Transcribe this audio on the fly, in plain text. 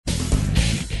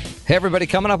Hey, everybody,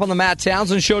 coming up on the Matt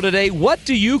Townsend Show today, what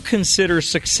do you consider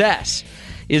success?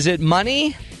 Is it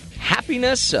money,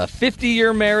 happiness, a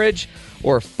 50-year marriage,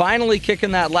 or finally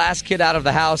kicking that last kid out of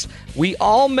the house? We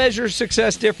all measure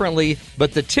success differently,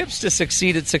 but the tips to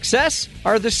succeed at success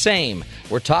are the same.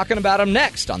 We're talking about them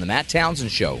next on the Matt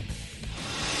Townsend Show.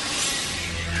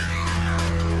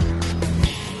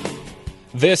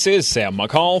 This is Sam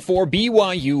McCall for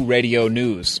BYU Radio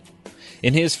News.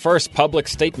 In his first public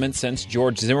statement since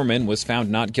George Zimmerman was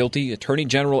found not guilty, Attorney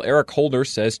General Eric Holder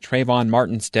says Trayvon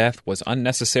Martin's death was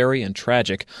unnecessary and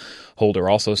tragic. Holder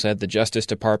also said the Justice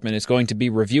Department is going to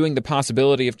be reviewing the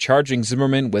possibility of charging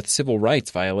Zimmerman with civil rights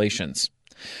violations.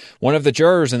 One of the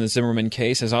jurors in the Zimmerman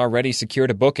case has already secured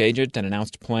a book agent and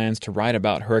announced plans to write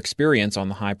about her experience on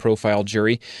the high-profile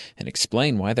jury and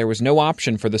explain why there was no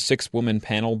option for the 6-woman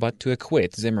panel but to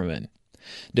acquit Zimmerman.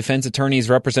 Defense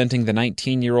attorneys representing the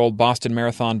 19-year-old Boston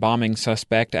Marathon bombing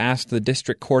suspect asked the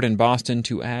district court in Boston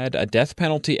to add a death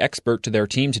penalty expert to their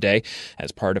team today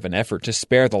as part of an effort to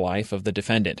spare the life of the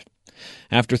defendant.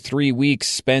 After 3 weeks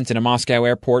spent in a Moscow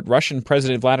airport, Russian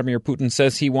President Vladimir Putin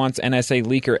says he wants NSA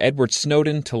leaker Edward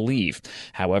Snowden to leave.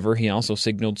 However, he also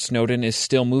signaled Snowden is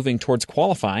still moving towards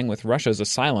qualifying with Russia's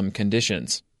asylum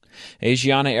conditions.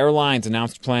 Asiana Airlines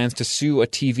announced plans to sue a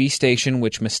TV station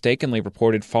which mistakenly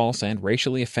reported false and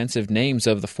racially offensive names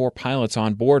of the 4 pilots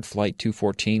on board Flight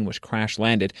 214, which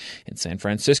crash-landed in San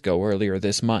Francisco earlier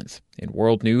this month. In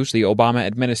world news, the Obama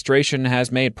administration has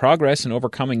made progress in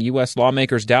overcoming U.S.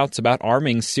 lawmakers' doubts about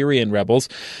arming Syrian rebels.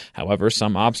 However,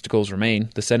 some obstacles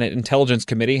remain. The Senate Intelligence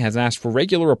Committee has asked for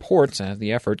regular reports as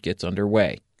the effort gets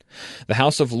underway. The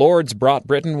House of Lords brought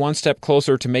Britain one step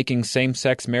closer to making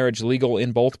same-sex marriage legal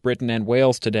in both Britain and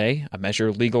Wales today. A measure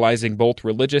legalizing both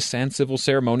religious and civil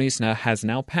ceremonies has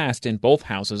now passed in both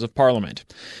houses of Parliament.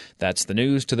 That's the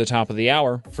news to the top of the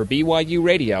hour. For BYU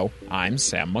Radio, I'm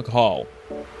Sam McCall.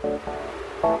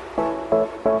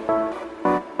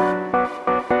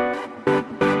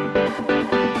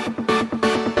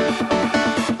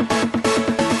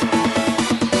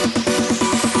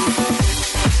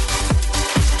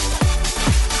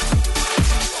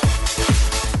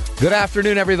 Good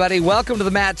afternoon, everybody. Welcome to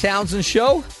the Matt Townsend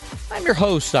Show. I'm your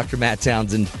host, Dr. Matt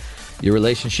Townsend, your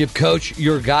relationship coach,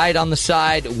 your guide on the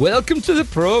side. Welcome to the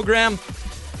program.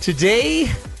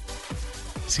 Today,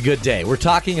 it's a good day. We're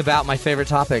talking about my favorite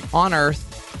topic on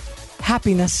earth,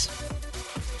 happiness.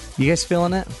 You guys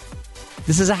feeling it?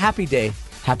 This is a happy day.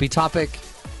 Happy topic,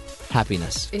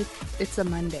 happiness. It's a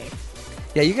Monday.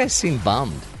 Yeah, you guys seem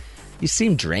bummed. You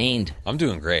seem drained. I'm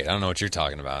doing great. I don't know what you're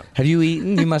talking about. Have you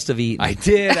eaten? You must have eaten. I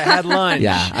did. I had lunch.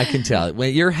 Yeah, I can tell. Well,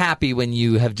 you're happy when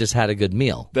you have just had a good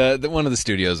meal. The one of the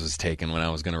studios was taken when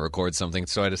I was going to record something,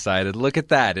 so I decided, look at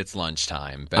that. It's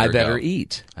lunchtime. I better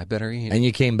eat. I better eat. And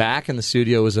you came back and the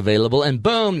studio was available, and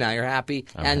boom, now you're happy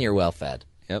and you're well fed.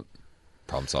 Yep.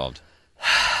 Problem solved.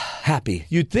 Happy.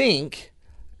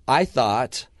 I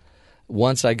thought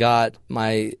once I got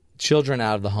my children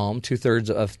out of the home,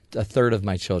 a third of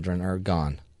my children are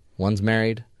gone. One's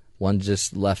married. One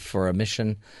just left for a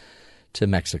mission to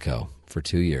Mexico for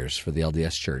 2 years for the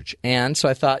LDS Church. And so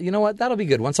I thought, you know what? That'll be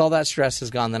good. Once all that stress is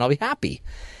gone, then I'll be happy.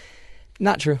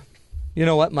 Not true. You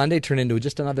know what? Monday turned into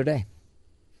just another day.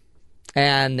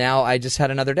 And now I just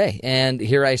had another day. And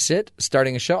here I sit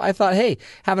starting a show. I thought, hey,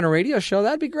 having a radio show,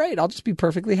 that'd be great. I'll just be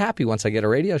perfectly happy once I get a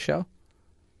radio show.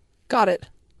 Got it.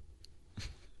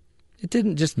 It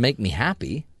didn't just make me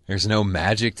happy. There's no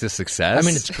magic to success? I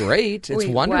mean, it's great. It's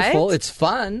Wait, wonderful. what? It's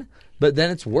fun. But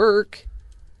then it's work.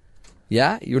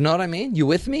 Yeah? You know what I mean? You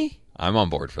with me? I'm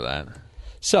on board for that.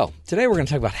 So, today we're going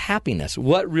to talk about happiness.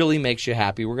 What really makes you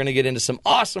happy? We're going to get into some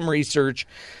awesome research.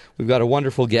 We've got a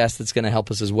wonderful guest that's going to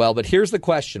help us as well. But here's the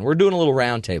question. We're doing a little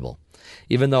round table,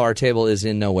 even though our table is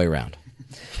in no way round.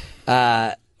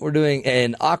 We're doing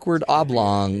an awkward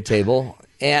oblong table.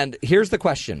 And here's the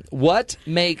question. What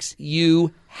makes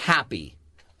you happy?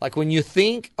 Like when you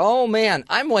think, oh, man,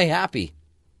 I'm way happy.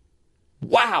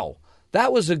 Wow,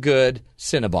 that was a good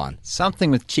Cinnabon. Something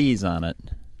with cheese on it.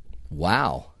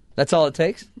 Wow. That's all it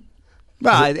takes?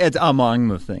 Well, it's among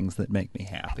the things that make me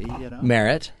happy, you know.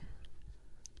 Merritt,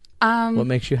 what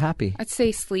makes you happy? I'd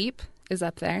say sleep is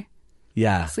up there.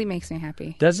 Yeah. Sleep makes me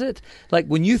happy. Does it? Like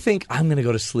when you think, I'm going to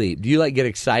go to sleep, do you like get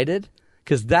excited?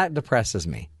 Because that depresses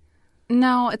me.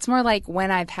 No, it's more like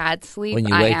when I've had sleep, When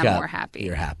you I wake am up, more happy.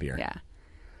 you're happier. Yeah.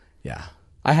 Yeah.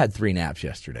 I had 3 naps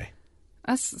yesterday.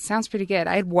 That sounds pretty good.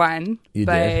 I had one, You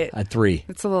but did? I had 3.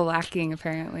 it's a little lacking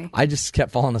apparently. I just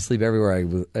kept falling asleep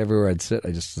everywhere I'd sit.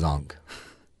 I just zonk.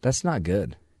 That's not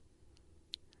good.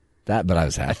 But I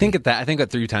was happy. I think at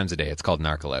 3 times a day it's called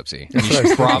narcolepsy. You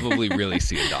should probably really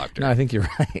see a doctor. No, I think you're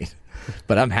right.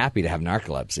 But I'm happy to have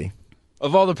narcolepsy.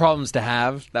 Of all the problems to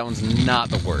have, that one's not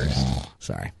the worst.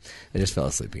 Sorry. I just fell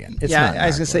asleep again. It's yeah, not I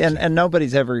was going to say, narcolepsy. and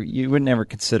nobody's ever, you would never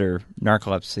consider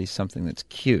narcolepsy something that's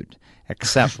cute,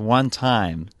 except one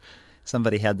time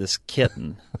somebody had this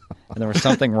kitten, and there was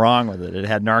something wrong with it. It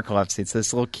had narcolepsy. So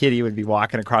this little kitty would be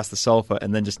walking across the sofa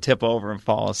and then just tip over and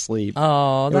fall asleep.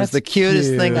 Oh, it that's was the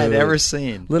cutest thing I'd cute. ever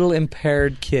seen. Little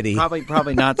impaired kitty.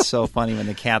 Probably not so funny when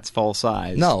the cat's full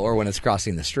size. No, or when it's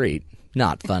crossing the street.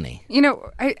 Not funny. You know,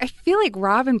 I feel like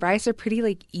Rob and Bryce are pretty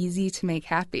like easy to make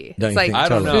happy. Don't It's you like think? I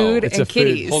don't know. food It's and a food-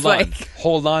 kitties.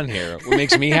 Hold on here. What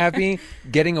makes me happy?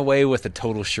 Getting away with a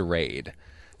total charade.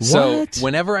 So What?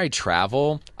 whenever I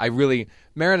travel,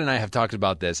 Merritt and I have talked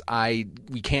about this.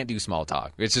 We can't do small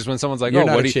talk. It's just when someone's like, You're "Oh,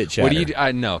 not what a do you chit-chatter. what do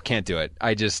you?" No, can't do it.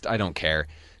 I don't care.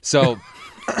 So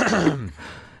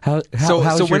How's so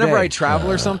your whenever day? I travel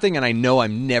or something, and I know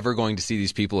I'm never going to see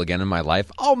these people again in my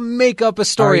life, I'll make up a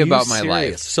story Are you about my serious?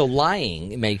 life. So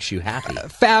lying makes you happy.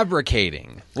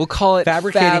 Fabricating. We'll call it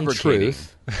Fabricating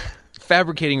truth.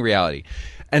 Fabricating reality.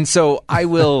 And so I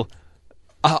will.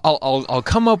 I'll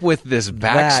come up with this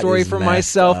backstory is for messed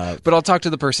myself, up. but I'll talk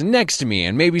to the person next to me,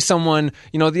 and maybe someone,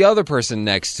 the other person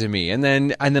next to me, and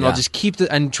then I'll just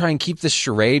try and keep this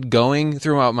charade going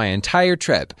throughout my entire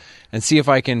trip, and see if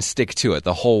I can stick to it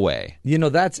the whole way.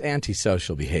 That's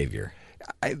antisocial behavior.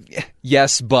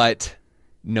 Yes, but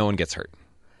no one gets hurt.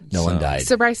 No one died.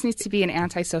 So Bryce needs to be an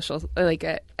antisocial, like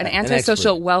an expert.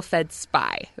 antisocial, well-fed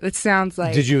spy. It sounds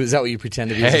like. Is that what you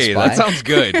pretend to be? as a Hey, spy? that sounds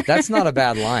good. That's not a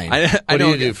bad line. I What know, do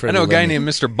you do for I know the a guy living? named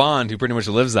Mr. Bond who pretty much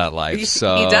lives that life. He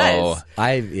So does.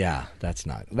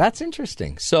 That's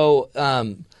interesting. So,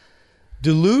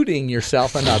 deluding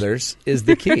yourself and others is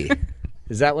the key.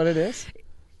 Is that what it is?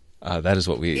 That is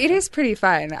what we. It is pretty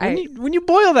fun. When you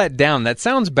boil that down, that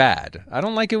sounds bad. I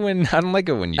don't like it when you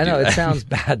I do know that. it sounds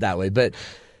bad that way, but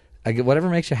whatever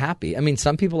makes you happy. I mean,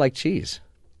 some people like cheese.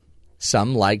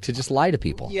 Some like to just lie to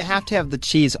people. You have to have the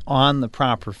cheese on the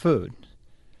proper food.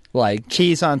 Like,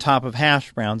 Cheese on top of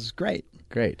hash browns is great.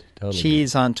 great. Totally.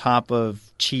 Cheese on top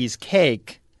of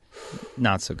cheesecake,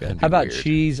 not so good. How about weird.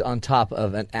 cheese on top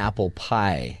of an apple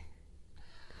pie?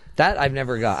 That I've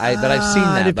never got. But I've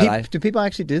seen that. Do people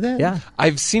actually do that? Yeah.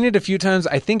 I've seen it a few times.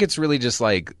 I think it's really just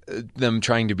like them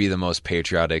trying to be the most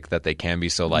patriotic that they can be.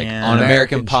 So, like Yeah. on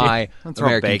American American pie, Let's throw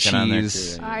American bacon on there,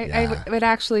 cheese. too. I would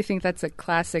actually think that's a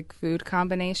classic food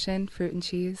combination: fruit and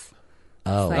cheese.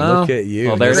 Oh, Like- look at you.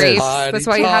 Well, there's- Grapes. Toddy, That's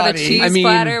why you have a toddy. cheese I mean-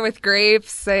 platter with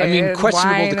grapes. Questionable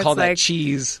wine. to call It's that like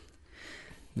cheese.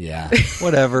 Yeah.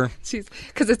 Whatever. cheese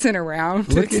because it's in a round.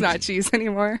 It's not cheese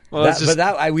anymore. Well, it's just,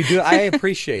 I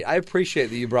appreciate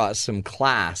that you brought some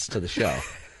class to the show,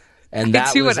 and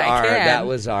I do what I can. that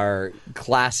was our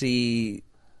classy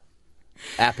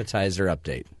appetizer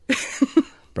update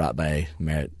brought by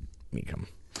Merritt Meekum.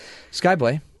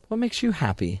 Skyboy, what makes you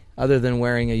happy other than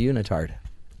wearing a unitard?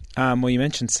 Well, you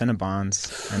mentioned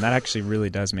Cinnabons, and that actually really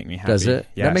does make me happy. Does it?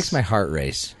 Yes. That makes my heart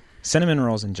race. Cinnamon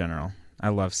rolls in general. I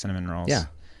love cinnamon rolls. Yeah.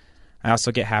 I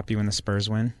also get happy when the Spurs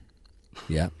win.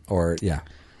 Yeah.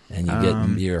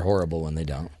 And you're horrible when they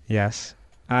don't. Yes.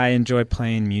 I enjoy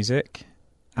playing music.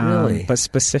 Really? But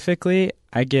specifically,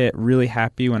 I get really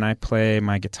happy when I play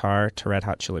my guitar to Red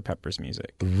Hot Chili Peppers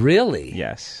music. Really?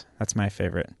 Yes. That's my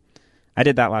favorite. I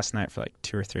did that last night for like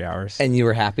 2 or 3 hours. And you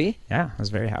were happy? Yeah, I was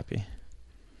very happy.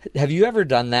 Have you ever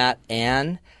done that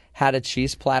and had a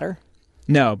cheese platter?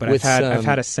 No, but With I've some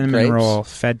had a cinnamon grapes? roll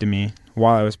fed to me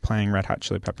while I was playing Red Hot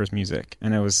Chili Peppers music,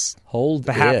 and it was Hold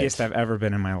the it. happiest I've ever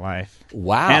been in my life.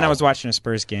 Wow. And I was watching a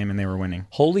Spurs game, and they were winning.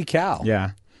 Holy cow.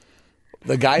 Yeah.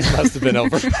 The guys must have been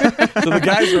over. So the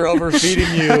guys were over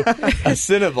feeding you a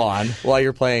Cinnabon while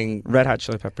you're playing. Red Hot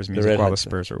Chili Peppers Red music while Hot the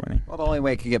Spurs were winning. Well, the only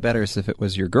way it could get better is if it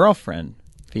was your girlfriend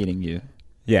feeding you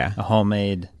Yeah. a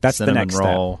homemade That's the cinnamon next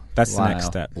roll. step. That's the next Wow.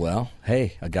 step. Well,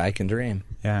 hey, a guy can dream.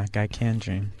 Yeah, a guy can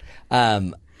dream.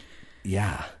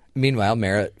 Yeah. Meanwhile,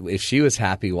 Merritt, if she was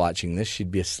happy watching this,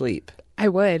 she'd be asleep. I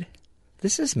would.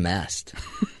 This is messed.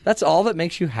 That's all that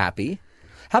makes you happy?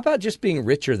 How about just being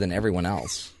richer than everyone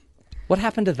else? What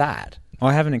happened to that? Well,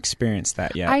 I haven't experienced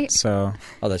that yet, so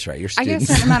Oh, that's right. You're I get a students.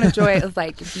 certain amount of joy of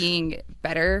like being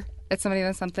better at somebody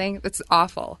than something. It's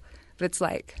awful, but it's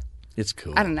like It's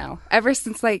cool. I don't know. Ever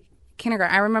since like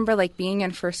kindergarten, I remember like being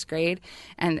in first grade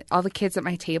and all the kids at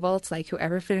my table. It's like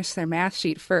whoever finished their math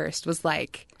sheet first was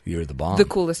like You were the bomb. the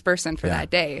coolest person for Yeah. that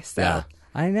day. So Yeah.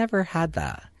 I never had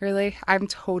that. really, I'm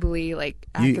totally like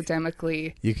You-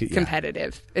 academically you could- yeah.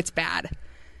 competitive. It's bad.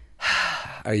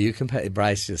 Are you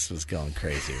Bryce just was going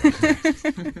crazy.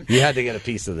 Right? You had to get a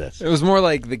piece of this. It was more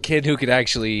like the kid who could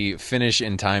actually finish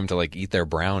in time to like eat their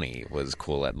brownie was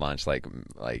cool at lunch. Like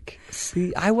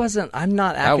See, I'm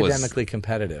not academically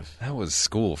competitive. that was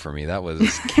school for me. That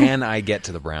was can I get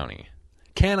to the brownie?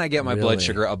 Can I get my blood Really?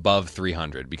 sugar above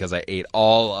 300 because I ate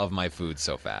all of my food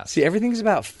so fast? See, everything's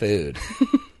about food,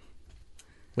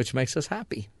 which makes us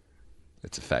happy.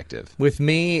 It's effective. With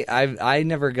me, I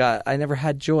never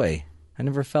had joy. I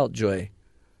never felt joy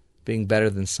being better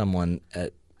than someone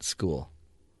at school.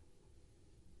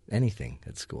 Anything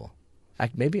at school.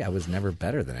 Maybe I was never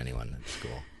better than anyone at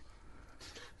school.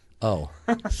 Oh,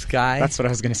 Sky. That's what I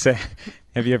was going to say.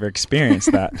 Have you ever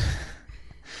experienced that?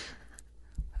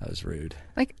 That was rude.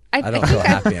 Like I don't feel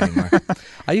happy anymore.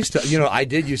 I used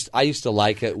to, I used to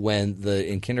like it when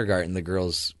in kindergarten the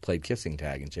girls played kissing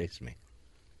tag and chased me.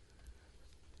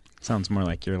 Sounds more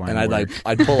like your line. And of work.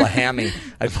 I'd pull a hammy.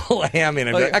 I'd pull a hammy and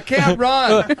I'd be like, I can't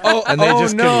run. And they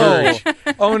just no.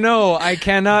 converge. Oh no, I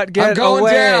cannot get I'm going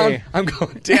away. down. I'm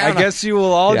going down. I guess you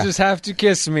will all Yeah. just have to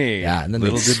kiss me. Yeah, and then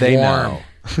little they'd did they know.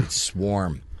 swarm. They'd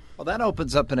swarm. Well, that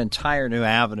opens up an entire new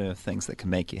avenue of things that can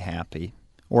make you happy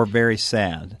or very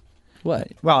sad. What?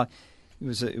 Well,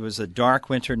 it was a dark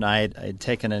winter night. I had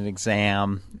taken an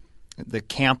exam. The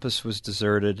campus was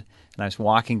deserted, and I was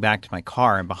walking back to my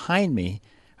car, and behind me,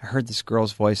 I heard this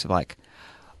girl's voice of like,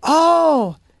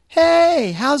 "Oh,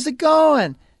 hey, how's it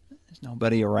going?" There's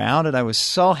nobody around, and I was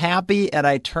so happy, and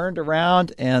I turned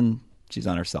around, and she's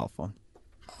on her cell phone.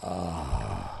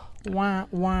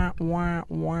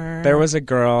 There was a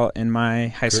girl in my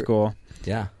high school.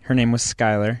 Yeah. Her name was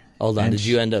Skylar. Hold on. and Did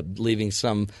you end up leaving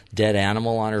some dead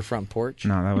animal on her front porch?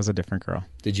 No, that was a different girl.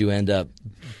 Did you end up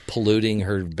polluting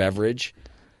her beverage?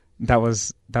 That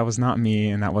was not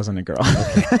me, and that wasn't a girl.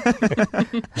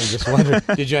 I'm just wondering.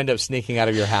 Did you end up sneaking out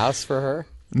of your house for her?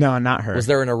 No, not her. Was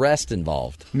there an arrest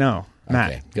involved? No,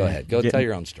 Matt. Okay, go ahead. Go tell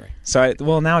your own story. So,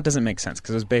 now it doesn't make sense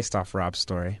because it was based off Rob's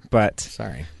story. But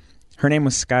Sorry. her name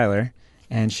was Skylar,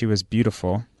 and she was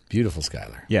beautiful. Beautiful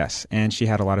Skylar. Yes, and she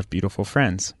had a lot of beautiful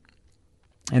friends.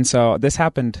 And so this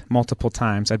happened multiple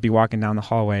times. I'd be walking down the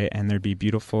hallway, and there'd be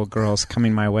beautiful girls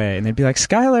coming my way, and they'd be like,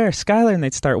 Skylar, Skylar, and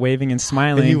they'd start waving and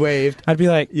smiling. And you waved. I'd be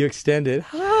like, You extended.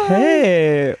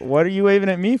 hey, what are you waving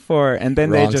at me for? And then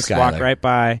Wrong they just Skylar. walk right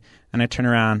by, and I turn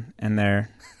around, and they're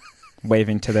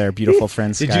waving to their beautiful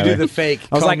friend Skylar. Did you do the fake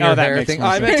I was comb like, your oh, that hair makes thing? more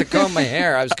I meant to sense. comb my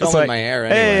hair. I was I was combing like, my hair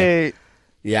anyway. Hey,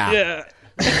 Yeah.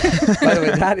 By the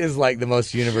way, that is like the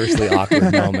most universally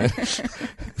awkward moment.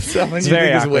 Someone It's you very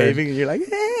think is awkward. waving, and you're like,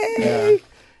 hey.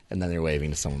 And then they're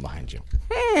waving to someone behind you.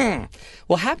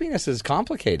 Well, happiness is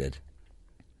complicated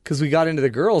because we got into the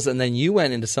girls, and then you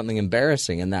went into something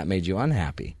embarrassing, and that made you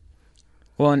unhappy.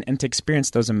 Well, and to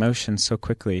experience those emotions so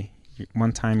quickly.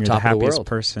 One time you're Top the of the happiest world.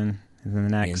 person, and then the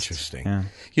next. Interesting. Yeah.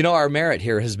 You know, our Merit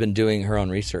here has been doing her own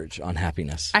research on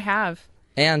happiness I have.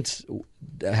 and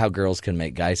how girls can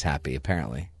make guys happy,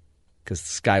 apparently. Because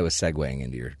Sky was segueing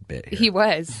into your bit here. He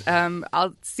was.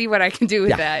 I'll see what I can do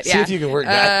with that. See if you can work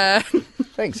that.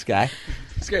 Thanks, Sky.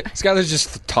 Skylar's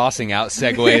just tossing out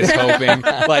segues, hoping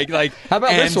like. How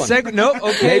about and this one? No,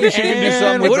 okay. Maybe she can do something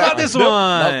and with What that about this Nope.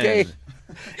 one? Okay.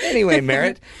 Anyway,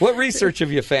 Merritt, what research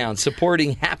have you found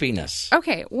supporting happiness?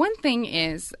 Okay, one thing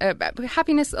is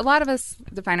happiness. A lot of us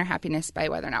define our happiness by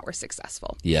whether or not we're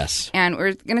successful. Yes. And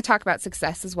we're going to talk about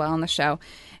success as well on the show.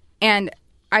 And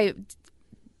I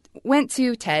went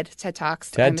to TED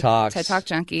Talks. TED I'm a Talks. TED Talk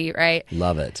junkie, right?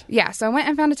 Love it. Yeah, so I went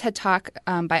and found a TED Talk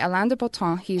by Alain de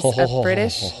Botton. He's a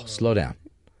British. Slow down.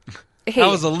 Hey, That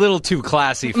was a little too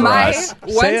classy for my us.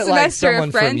 one Say it like semester someone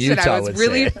of from French, and Utah I was would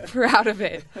really say it. proud of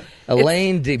it.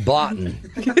 Elaine de Botton.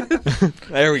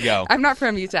 There we go. I'm not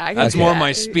from Utah. I That's can more say my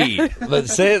that. speed. But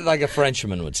say it like a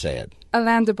Frenchman would say it.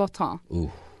 Alain de Botton.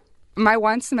 Ooh. My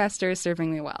one semester is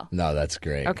serving me well. No, that's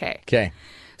great. Okay. Okay.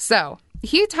 So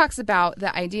he talks about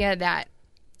the idea that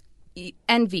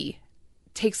envy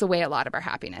takes away a lot of our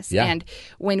happiness. Yeah. And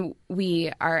when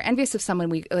we are envious of someone,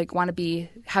 we want to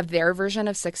have their version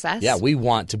of success. Yeah, we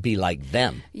want to be like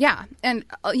them. Yeah. And,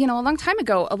 a long time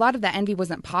ago, a lot of that envy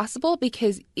wasn't possible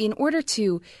because in order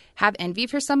to have envy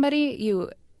for somebody,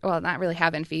 not really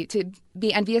have envy, to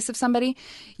be envious of somebody,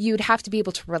 you'd have to be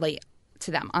able to relate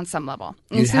to them on some level.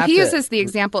 And You'd so have he to- uses the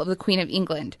example of the Queen of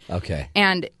England. Okay.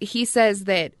 And he says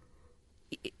that,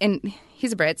 and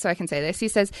he's a Brit, so I can say this. He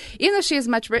says, even though she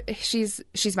is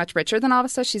she's much richer than all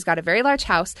of us, she's got a very large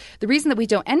house. The reason that we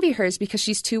don't envy her is because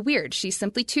she's too weird. She's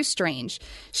simply too strange.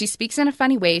 She speaks in a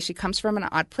funny way. She comes from an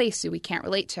odd place, so we can't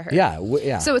relate to her. Yeah.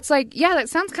 Yeah. So it's like, yeah, that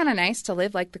sounds kind of nice to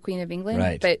live like the Queen of England,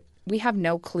 Right. but we have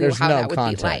no clue There's how no that would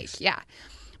context. be like. Yeah.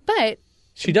 But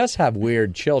she does have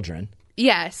weird children.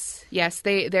 Yes,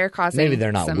 they're causing. Maybe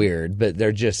they're not some- weird, but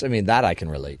they're just. I mean, that I can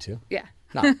relate to. Yeah.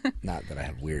 Not that I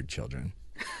have weird children.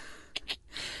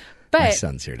 But My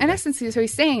son's here in today. essence, so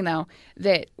he's saying though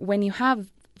that when you have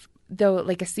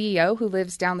like a CEO who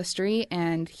lives down the street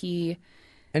and he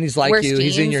And he's like wears you. jeans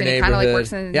He's in your and he neighborhood. kind of like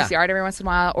works in Yeah. his yard every once in a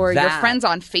while, or you're That. friends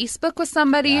on Facebook with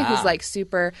somebody Yeah. who's like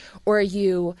super, or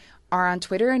you are on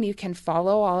Twitter and you can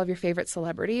follow all of your favorite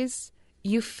celebrities.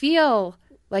 You feel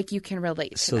like you can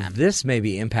relate to So them. this may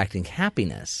be impacting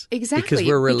happiness. Exactly. Because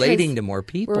we're relating because to more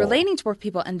people. We're relating to more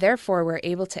people, and therefore we're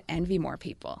able to envy more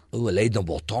people. Ooh, Alain de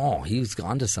Botton. He's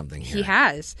gone to something here. He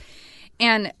has.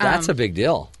 And That's a big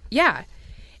deal. yeah.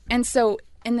 And so,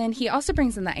 and then he also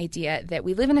brings in the idea that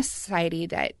we live in a society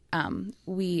that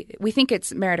we think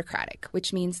it's meritocratic,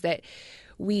 which means that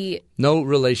we No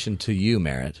relation to you,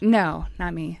 Merritt. no,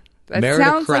 not me. That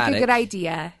sounds like a Meritocratic. good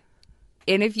idea.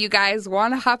 And if you guys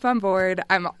want to hop on board,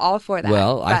 I'm all for that.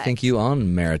 Well, I But- think you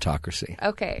own meritocracy.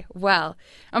 Okay. Well,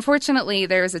 unfortunately,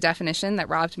 there was a definition that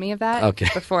robbed me of that Okay.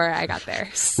 before I got there.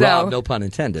 So Rob, no pun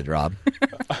intended, Rob.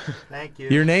 Thank you.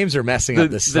 Your names are messing up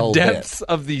this The whole depths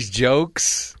of these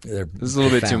jokes. bit. They're This is a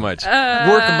little bit too profound. much.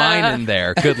 Work mine in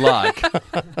there. Good luck.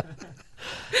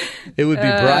 It would be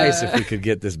Bryce if we could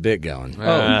get this bit going.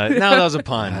 No, that was a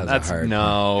pun. That was a That's hard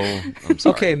no. I'm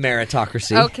sorry. Okay,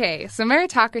 meritocracy. Okay, so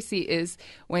meritocracy is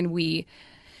when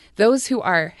those who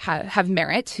have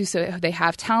merit, so they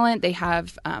have talent, they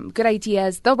have good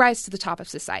ideas, they'll rise to the top of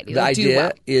society. The They'll do idea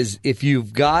well. is if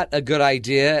you've got a good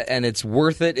idea and it's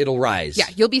worth it, it'll rise. Yeah,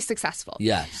 you'll be successful.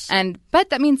 Yes. But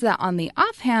that means that on the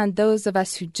offhand, those of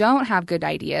us who don't have good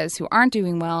ideas, who aren't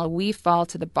doing well, we fall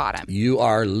to the bottom. You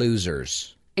are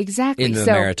losers Exactly. in the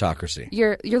so meritocracy.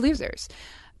 you're losers.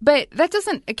 But that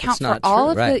doesn't account It's for not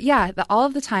all true, of right. all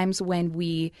of the times when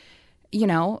we,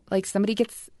 like somebody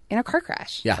gets in a car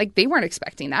crash. Yeah. Like they weren't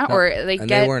expecting that, or they and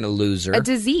get they weren't a loser. a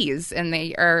disease and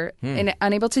they are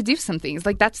unable to do some things.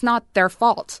 Like that's not their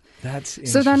fault. That's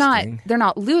So they're interesting.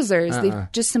 not losers. They've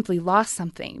just simply lost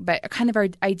something. But kind of our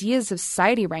ideas of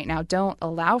society right now don't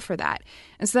allow for that.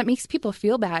 And so that makes people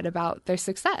feel bad about their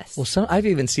success. Well, I've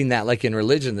even seen that like in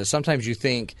religion that sometimes you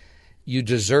think you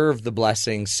deserve the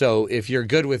blessing. So if you're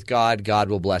good with God, God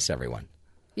will bless everyone.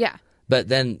 Yeah. But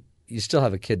then you still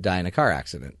have a kid die in a car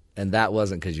accident. And that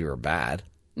wasn't because you were bad.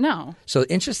 No. So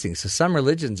interesting. So some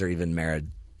religions are even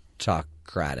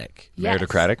meritocratic. Yes.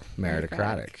 Meritocratic.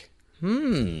 Meritocratic.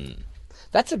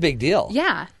 That's a big deal.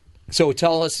 Yeah. So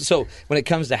tell us, so when it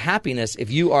comes to happiness,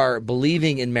 if you are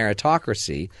believing in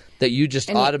meritocracy, that you just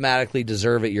automatically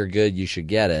deserve it, you're good, you should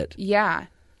get it, Yeah.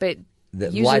 But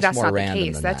That usually life's that's more not the random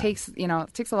case. than That that. takes,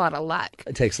 it takes a lot of luck.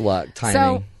 it takes luck, timing.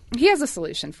 So he has a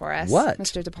solution for us. What?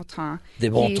 Mr. de Botton. De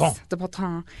Botton. De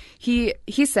Botton. He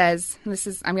says,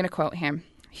 I'm going to quote him.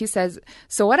 He says,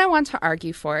 "So what I want to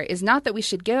argue for is not that we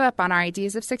should give up on our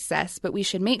ideas of success, but we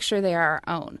should make sure they are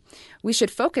our own. We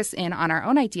should focus in on our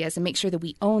own ideas and make sure that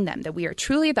we own them, that we are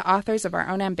truly the authors of our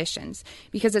own ambitions.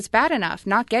 Because it's bad enough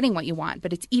not getting what you want,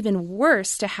 but it's even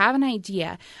worse to have an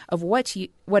idea of what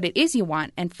it is you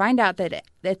want and find out that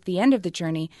at the end of the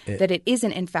journey that it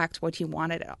isn't in fact what you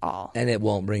wanted at all." and it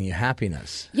won't bring you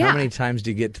happiness. Yeah. How many times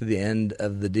do you get to the end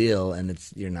of the deal and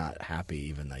you're not happy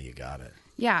even though you got it?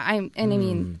 Yeah, I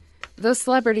mean, those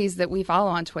celebrities that we follow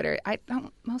on Twitter,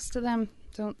 most of them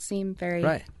don't seem very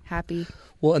Right. happy.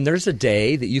 Well, and there's a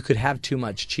day that you could have too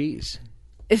much cheese.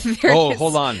 Oh,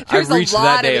 hold on. I've reached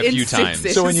that day a few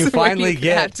times. So when you finally can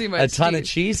have get too a much ton of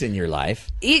cheese in your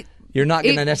life, you're not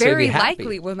going to it necessarily very be happy.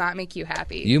 likely will not make you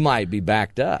happy. You might be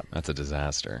backed up. That's a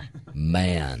disaster.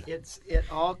 Man. It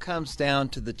all comes down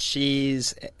to the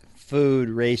cheese food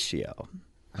ratio.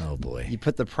 Oh, boy. You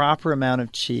put the proper amount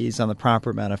of cheese on the proper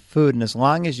amount of food, and as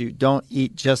long as you don't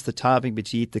eat just the topping,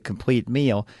 but you eat the complete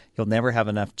meal, you'll never have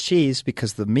enough cheese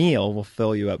because the meal will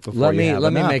fill you up before Let you me have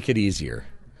enough. make it easier.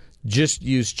 Just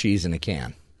use cheese in a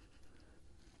can.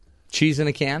 Cheese in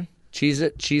a can? Cheese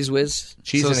It, Cheese Whiz,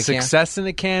 cheese So in a can. success in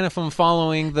a can, if I'm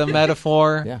following the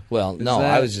metaphor. Yeah. Well, no,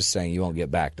 that- I was just saying you won't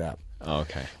get backed up Oh,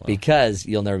 okay. Well, because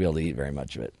you'll never be able to eat very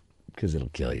much of it because it'll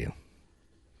kill you.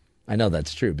 I know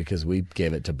that's true because we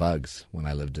gave it to bugs when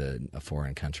I lived in a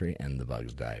foreign country and the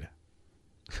bugs died.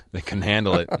 they couldn't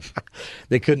handle it.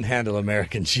 They couldn't handle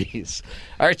American cheese.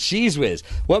 All right, Cheese Whiz.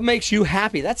 What makes you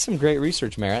happy? That's some great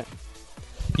research, Merritt.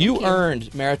 You earned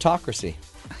meritocracy.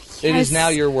 It is Yes. now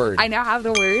your word. I now have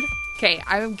the word. Okay,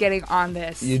 I'm getting on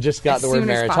this. You just got as the word soon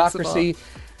as meritocracy, possible.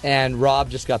 and Rob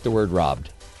just got the word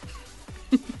robbed.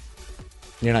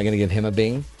 You're not going to give him a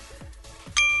bing?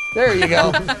 There you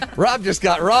go. Rob just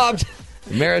got robbed.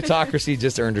 Meritocracy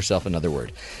just earned herself another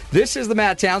word. This is the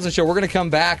Matt Townsend Show. We're going to come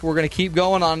back. We're going to keep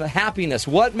going on happiness.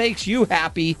 What makes you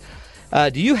happy?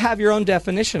 Do you have your own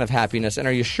definition of happiness, and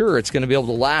are you sure it's going to be able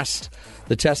to last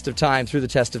the test of time, through the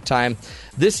test of time?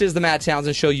 This is the Matt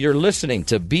Townsend Show. You're listening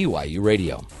to BYU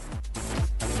Radio.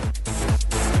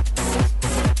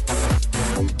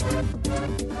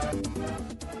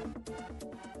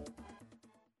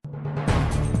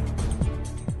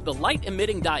 The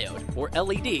light-emitting diode, or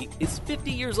LED, is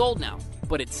 50 years old now,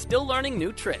 but it's still learning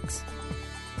new tricks.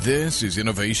 This is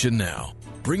Innovation Now,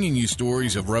 bringing you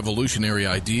stories of revolutionary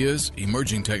ideas,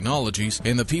 emerging technologies,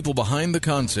 and the people behind the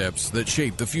concepts that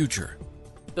shape the future.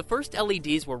 The first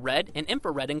LEDs were red and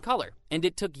infrared in color, and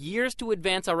it took years to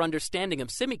advance our understanding of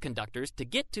semiconductors to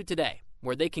get to today,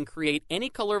 where they can create any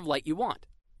color of light you want.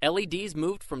 LEDs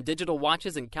moved from digital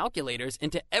watches and calculators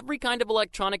into every kind of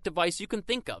electronic device you can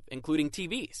think of, including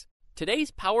TVs.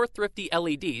 Today's power-thrifty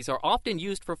LEDs are often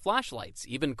used for flashlights,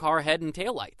 even car head and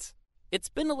tail lights. It's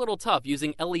been a little tough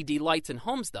using LED lights in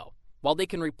homes, though. While they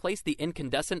can replace the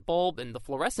incandescent bulb and the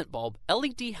fluorescent bulb,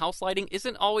 LED house lighting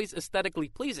isn't always aesthetically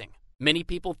pleasing. Many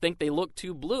people think they look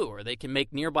too blue, or they can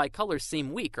make nearby colors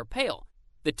seem weak or pale.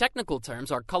 The technical terms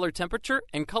are color temperature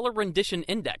and color rendition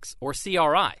index, or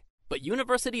CRI. But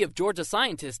University of Georgia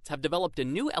scientists have developed a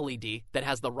new LED that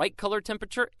has the right color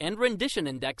temperature and rendition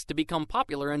index to become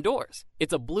popular indoors.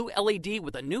 It's a blue LED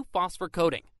with a new phosphor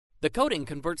coating. The coating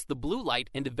converts the blue light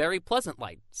into very pleasant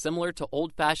light, similar to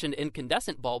old-fashioned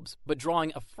incandescent bulbs, but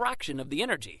drawing a fraction of the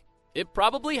energy. It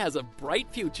probably has a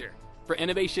bright future. For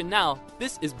Innovation Now,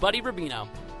 this is Buddy Rubino.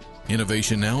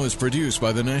 Innovation Now is produced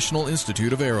by the National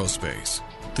Institute of Aerospace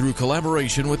through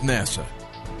collaboration with NASA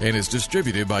and is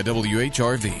distributed by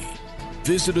WHRV.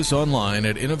 Visit us online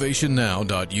at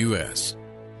innovationnow.us.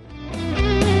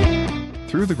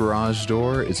 Through the Garage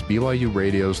Door is BYU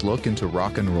Radio's look into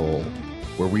rock and roll,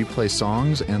 where we play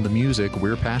songs and the music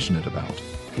we're passionate about.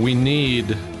 We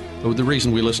need, the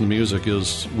reason we listen to music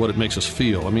is what it makes us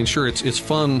feel. I mean, sure, it's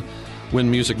fun when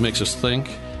music makes us think,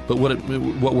 but what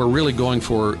we're really going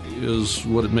for is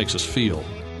what it makes us feel.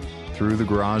 Through the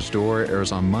Garage Door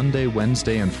airs on Monday,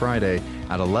 Wednesday, and Friday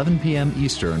at 11 p.m.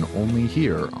 Eastern, only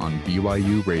here on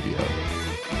BYU Radio.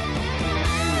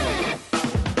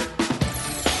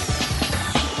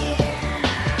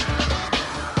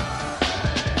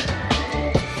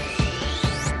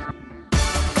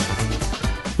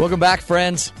 Welcome back,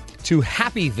 friends, to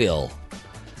Happyville.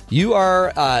 You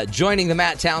are joining the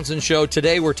Matt Townsend Show.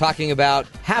 Today we're talking about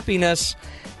happiness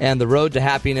and the road to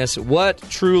happiness, what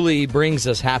truly brings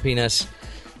us happiness,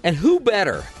 and who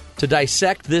better to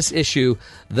dissect this issue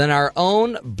than our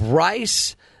own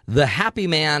Bryce, the Happy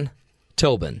Man,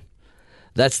 Tobin.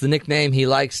 That's the nickname he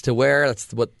likes to wear.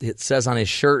 That's what it says on his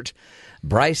shirt.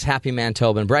 Bryce, Happy Man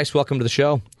Tobin. Bryce, welcome to the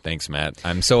show. Thanks, Matt.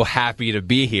 I'm so happy to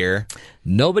be here.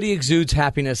 Nobody exudes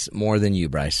happiness more than you,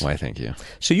 Bryce. Why, thank you.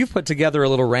 So you've put together a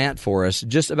little rant for us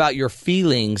just about your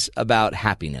feelings about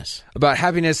happiness. About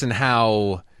happiness and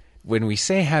how when we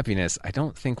say happiness, I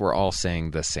don't think we're all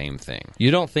saying the same thing.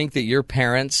 You don't think that your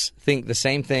parents think the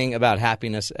same thing about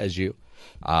happiness as you?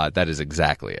 That is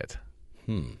exactly it.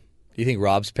 You think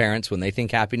Rob's parents, when they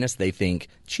think happiness, they think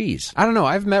cheese? I don't know.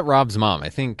 I've met Rob's mom. I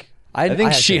think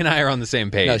she and I are on the same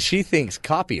page. No, she thinks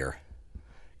copier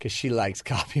because she likes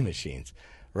copy machines.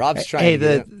 Rob's trying to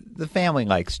Hey, the family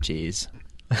likes cheese.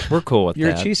 We're cool with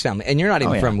You're that. a cheese family, and you're not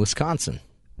even yeah. from Wisconsin,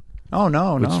 Oh,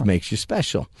 no. which makes you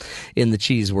special in the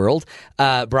cheese world.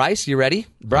 Bryce, you ready?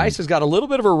 Bryce has got a little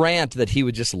bit of a rant that he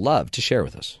would just love to share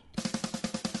with us.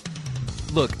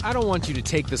 Look, I don't want you to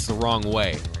take this the wrong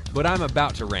way, but I'm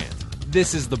about to rant.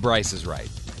 This is the Bryce is Right.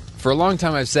 For a long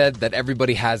time, I've said that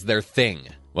everybody has their thing.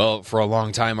 Well, for a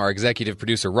long time, our executive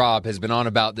producer, Rob, has been on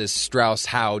about this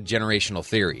Strauss-Howe generational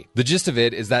theory. The gist of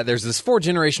it is that there's this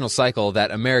 4-generational cycle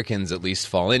that Americans at least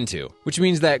fall into, which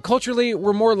means that culturally,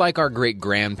 we're more like our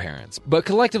great-grandparents. But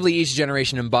collectively, each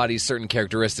generation embodies certain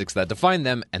characteristics that define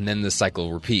them, and then the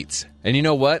cycle repeats. And you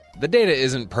know what? The data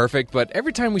isn't perfect, but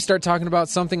every time we start talking about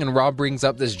something and Rob brings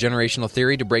up this generational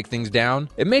theory to break things down,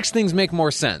 it makes things make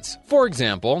more sense. For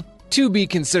example, to be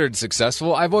considered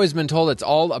successful, I've always been told it's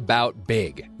all about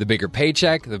big. The bigger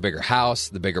paycheck, the bigger house,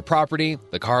 the bigger property,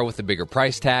 the car with the bigger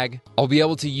price tag. I'll be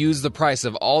able to use the price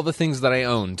of all the things that I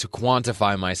own to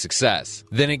quantify my success.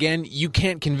 Then again, you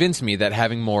can't convince me that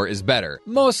having more is better.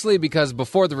 Mostly because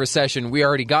before the recession, we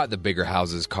already got the bigger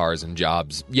houses, cars, and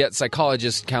jobs. Yet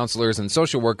psychologists, counselors, and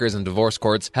social workers and divorce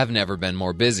courts have never been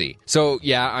more busy. So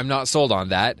yeah, I'm not sold on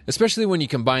that, especially when you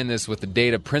combine this with the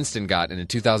data Princeton got in a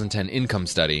 2010 income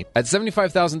study. At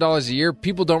 $75,000 a year,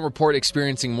 people don't report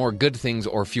experiencing more good things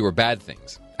or fewer bad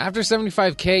things. After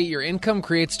 $75K, your income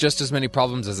creates just as many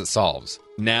problems as it solves.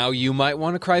 Now you might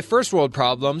want to cry first world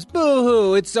problems.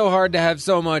 Boo-hoo, it's so hard to have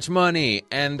so much money.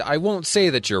 And I won't say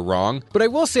that you're wrong, but I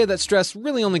will say that stress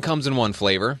really only comes in one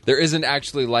flavor. There isn't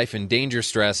actually life and danger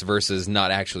stress versus not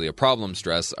actually a problem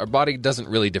stress. Our body doesn't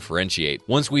really differentiate.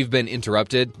 Once we've been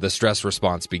interrupted, the stress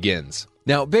response begins.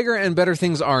 Now, bigger and better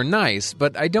things are nice,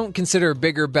 but I don't consider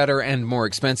bigger, better, and more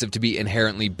expensive to be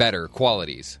inherently better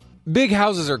qualities. Big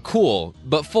houses are cool,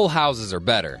 but full houses are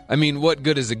better. I mean, what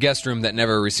good is a guest room that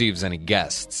never receives any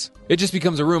guests? It just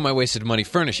becomes a room I wasted money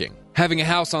furnishing. Having a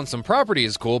house on some property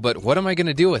is cool, but what am I going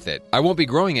to do with it? I won't be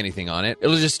growing anything on it.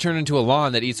 It'll just turn into a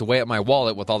lawn that eats away at my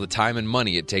wallet with all the time and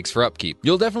money it takes for upkeep.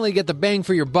 You'll definitely get the bang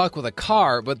for your buck with a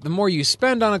car, but the more you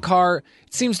spend on a car,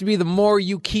 it seems to be the more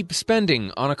you keep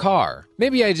spending on a car.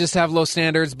 Maybe I just have low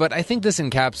standards, but I think this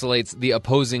encapsulates the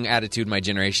opposing attitude my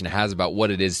generation has about what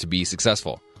it is to be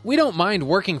successful. We don't mind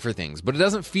working for things, but it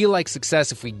doesn't feel like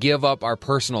success if we give up our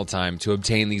personal time to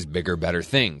obtain these bigger, better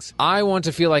things. I want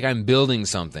to feel like I'm building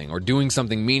something or doing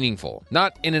something meaningful.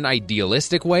 Not in an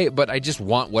idealistic way, but I just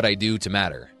want what I do to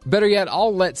matter. Better yet,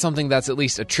 I'll let something that's at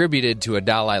least attributed to a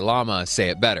Dalai Lama say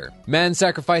it better. Man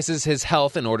sacrifices his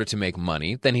health in order to make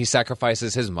money, then he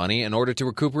sacrifices his money in order to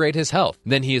recuperate his health.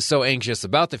 Then he is so anxious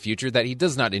about the future that he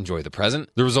does not enjoy the present,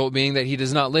 the result being that he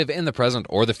does not live in the present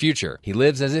or the future. He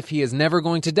lives as if he is never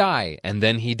going to die, and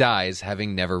then he dies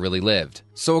having never really lived.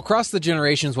 So across the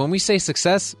generations, when we say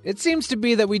success, it seems to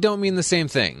be that we don't mean the same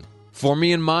thing. For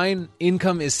me and mine,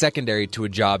 income is secondary to a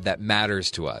job that matters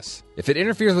to us. If it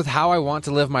interferes with how I want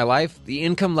to live my life, the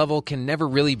income level can never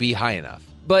really be high enough.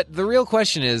 But the real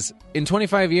question is, in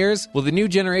 25 years, will the new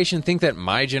generation think that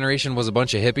my generation was a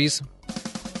bunch of hippies?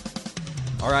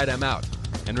 All right, I'm out.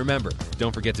 And remember,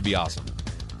 don't forget to be awesome.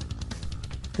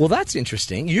 Well, that's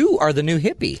interesting. You are the new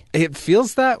hippie. It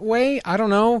feels that way. I don't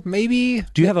know. Maybe.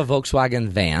 Do you have a Volkswagen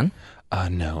van?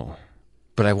 No.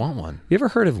 But I want one. You ever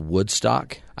heard of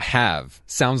Woodstock? I have.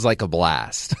 Sounds like a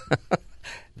blast.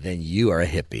 Then you are a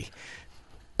hippie.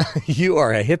 You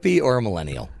are a hippie or a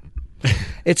millennial.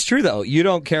 It's true, though. You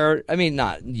don't care. I mean,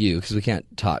 not you, because we can't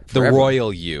talk for The everyone.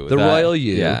 royal you. The royal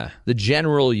you. Yeah. The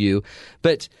general you.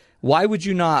 But why would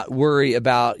you not worry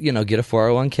about, get a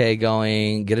 401k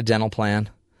going, get a dental plan,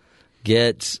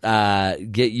 get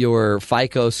your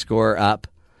FICO score up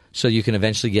so you can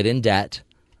eventually get in debt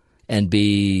and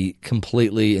be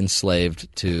completely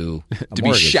enslaved to a to be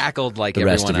mortgage shackled like the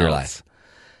everyone rest of your else. life.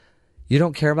 You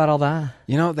don't care about all that?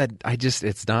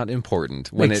 It's not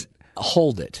important.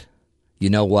 Hold it. You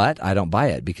know what? I don't buy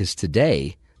it because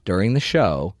today, during the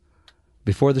show,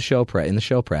 before the show prep, in the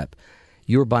show prep,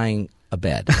 you were buying a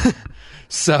bed.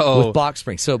 With box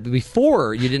springs. So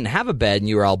before you didn't have a bed and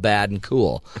you were all bad and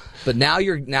cool, but now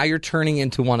you're turning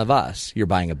into one of us. You're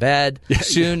buying a bed.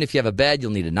 Soon, if you have a bed,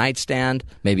 you'll need a nightstand,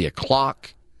 maybe a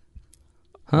clock.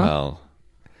 Huh? Well,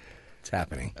 it's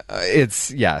happening.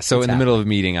 So in the middle of a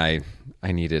meeting, I'm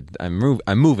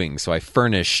moving, so I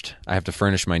have to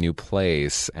furnish my new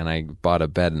place, and I bought a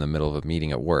bed in the middle of a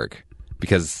meeting at work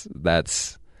because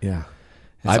that's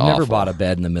I've awful. never bought a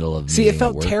bed in the middle of. See, it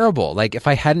felt terrible. Like if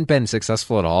I hadn't been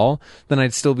successful at all, then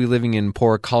I'd still be living in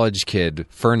poor college kid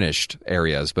furnished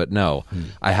areas. But no,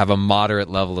 I have a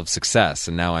moderate level of success,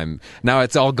 and now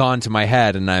it's all gone to my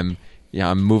head, and I'm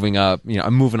moving up.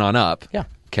 I'm moving on up. Yeah.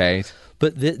 Okay.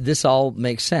 But this all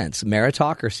makes sense.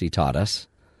 Meritocracy taught us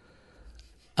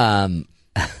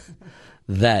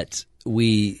that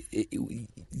we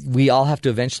all have to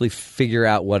eventually figure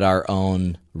out what our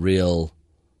own real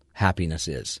happiness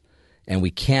is, and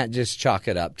we can't just chalk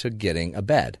it up to getting a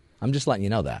bed. I'm just letting you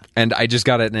know that. And I just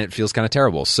got it, and it feels kind of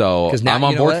terrible. So now, I'm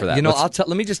on board for that.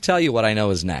 Let me just tell you what I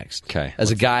know is next. Okay. As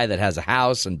a guy that has a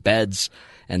house and beds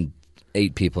and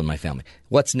 8 people in my family,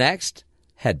 what's next?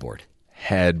 Headboard.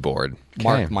 Headboard. Okay.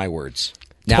 Mark my words.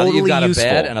 Now that you've got a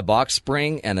bed and a box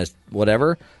spring and a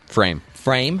whatever frame,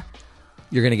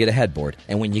 you're going to get a headboard.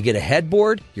 And when you get a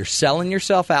headboard, you're selling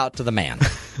yourself out to the man.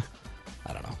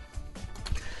 I don't know.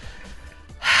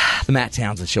 The Matt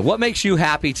Townsend Show. What makes you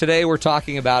happy? Today we're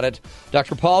talking about it.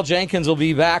 Dr. Paul Jenkins will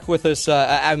be back with us.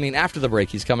 After the break,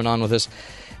 he's coming on with us.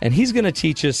 And he's going to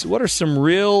teach us what are some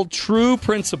real, true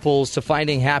principles to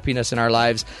finding happiness in our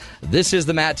lives. This is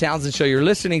the Matt Townsend Show. You're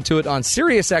listening to it on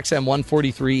Sirius XM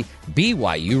 143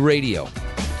 BYU Radio.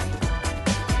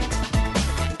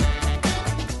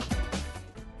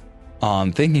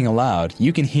 On Thinking Aloud,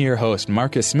 you can hear host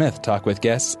Marcus Smith talk with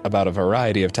guests about a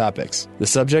variety of topics. The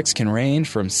subjects can range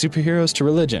from superheroes to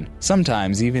religion,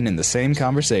 sometimes even in the same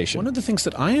conversation. One of the things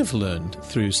that I have learned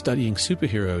through studying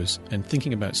superheroes and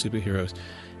thinking about superheroes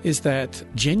is that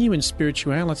genuine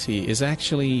spirituality is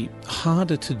actually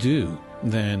harder to do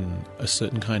than a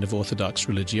certain kind of orthodox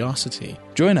religiosity.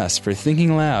 Join us for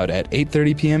Thinking Loud at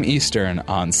 8:30 p.m. Eastern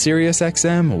on Sirius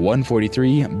XM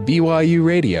 143 BYU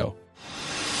Radio.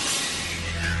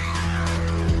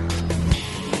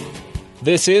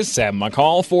 This is Sam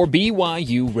McCall for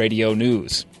BYU Radio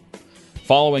News.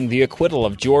 Following the acquittal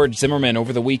of George Zimmerman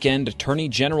over the weekend, Attorney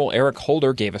General Eric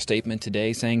Holder gave a statement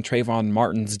today saying Trayvon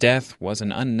Martin's death was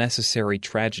an unnecessary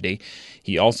tragedy.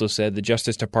 He also said the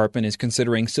Justice Department is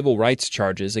considering civil rights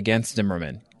charges against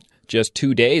Zimmerman. Just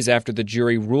 2 days after the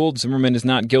jury ruled Zimmerman is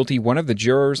not guilty, one of the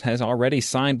jurors has already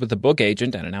signed with the book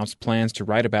agent and announced plans to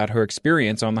write about her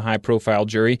experience on the high-profile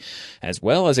jury, as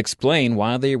well as explain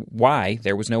why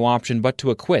there was no option but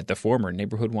to acquit the former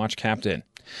Neighborhood Watch captain.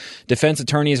 Defense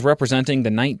attorneys representing the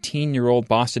 19-year-old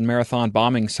Boston Marathon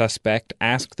bombing suspect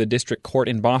asked the district court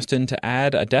in Boston to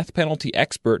add a death penalty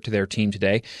expert to their team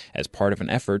today as part of an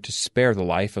effort to spare the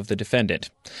life of the defendant.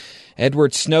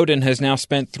 Edward Snowden has now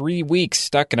spent 3 weeks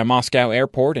stuck in a Moscow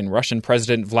airport, and Russian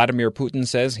President Vladimir Putin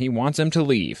says he wants him to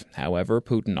leave. However,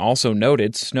 Putin also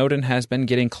noted Snowden has been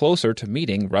getting closer to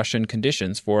meeting Russian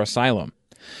conditions for asylum.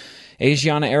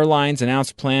 Asiana Airlines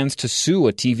announced plans to sue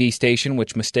a TV station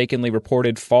which mistakenly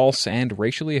reported false and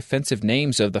racially offensive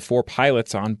names of the 4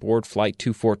 pilots on board Flight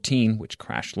 214, which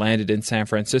crash-landed in San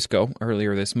Francisco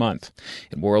earlier this month.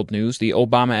 In world news, the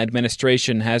Obama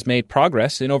administration has made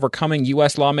progress in overcoming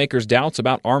U.S. lawmakers' doubts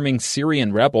about arming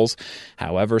Syrian rebels.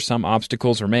 However, some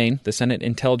obstacles remain. The Senate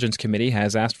Intelligence Committee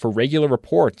has asked for regular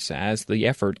reports as the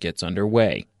effort gets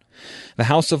underway. The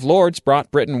House of Lords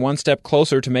brought Britain one step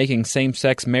closer to making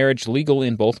same-sex marriage legal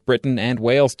in both Britain and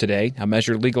Wales today. A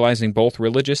measure legalizing both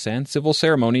religious and civil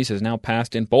ceremonies has now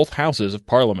passed in both houses of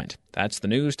Parliament. That's the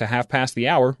news to half past the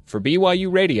hour. For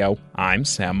BYU Radio, I'm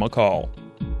Sam McCall.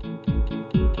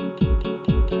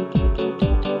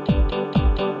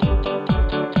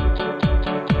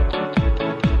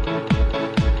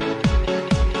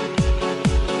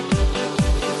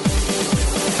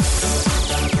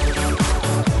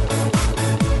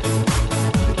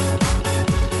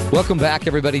 Welcome back,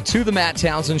 everybody, to the Matt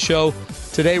Townsend Show.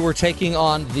 Today we're taking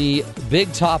on the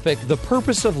big topic, the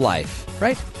purpose of life,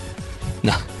 right?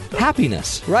 No,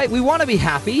 happiness, right? We want to be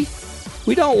happy.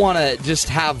 We don't want to just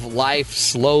have life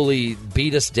slowly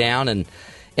beat us down and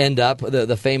end up,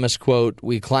 the famous quote,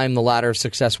 we climb the ladder of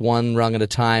success one rung at a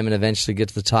time and eventually get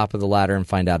to the top of the ladder and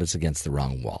find out it's against the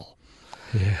wrong wall.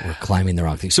 Yeah. We're climbing the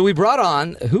wrong thing. So we brought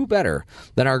on, who better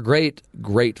than our great,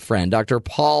 great friend, Dr.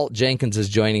 Paul Jenkins is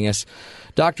joining us.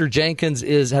 Dr. Jenkins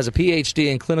has a Ph.D.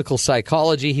 in clinical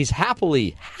psychology. He's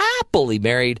happily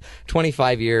married,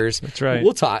 25 years. That's right.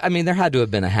 We'll talk. I mean, there had to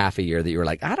have been a half a year that you were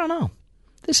like, I don't know.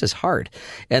 This is hard.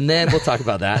 And then we'll talk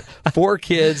about that. 4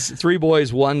 kids, 3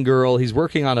 boys, 1 girl. He's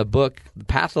working on a book,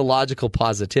 Pathological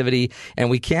Positivity,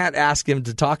 and we can't ask him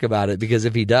to talk about it because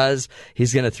if he does,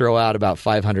 he's going to throw out about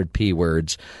 500 P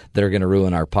words that are going to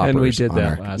ruin our poppers. And we did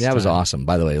that last time. That was awesome,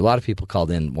 by the way. A lot of people called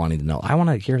in wanting to know, I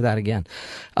want to hear that again.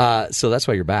 So that's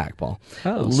why you're back, Paul.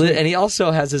 Oh, and he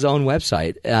also has his own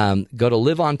website. Go to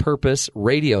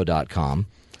liveonpurposeradio.com.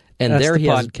 And that's there the he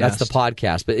has, podcast. that's the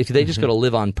podcast. But if they just go to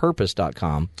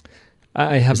liveonpurpose.com,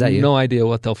 I have no idea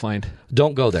what they'll find.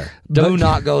 don't go there. Do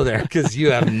not go there because you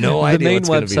have no idea The main what's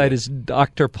going to be there. website is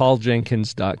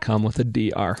drpauljenkins.com with a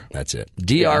DR. That's it.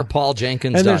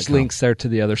 drpauljenkins.com. And there's links there to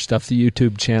the other stuff, the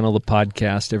YouTube channel, the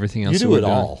podcast, everything else. You that do we're it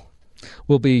doing. all.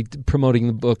 We'll be promoting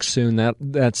the book soon.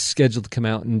 That's scheduled to come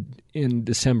out in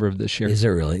December of this year. Is it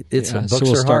really? Books so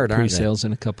we'll are start hard, aren't they? pre-sales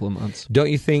in a couple of months.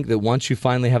 Don't you think that once you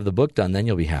finally have the book done, then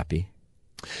you'll be happy?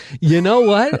 You know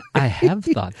what? I have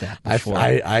thought that before.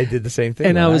 I did the same thing.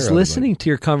 And when I was wrote the book. listening to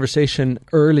your conversation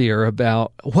earlier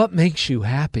about what makes you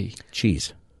happy.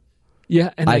 Cheese. Yeah,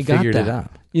 and I got figured that. it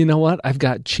out. You know what? I've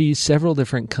got cheese, several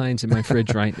different kinds in my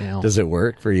fridge right now. Does it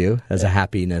work for you as a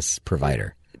happiness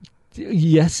provider?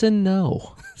 Yes and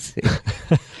no.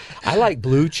 I like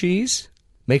blue cheese.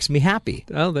 Makes me happy.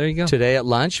 Oh, there you go. Today at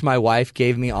lunch, my wife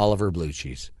gave me all of her blue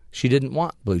cheese. She didn't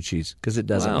want blue cheese because it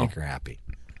doesn't make her happy.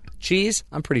 Cheese,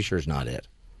 I'm pretty sure is not it.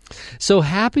 So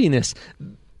happiness,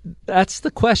 that's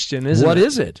the question, isn't it? What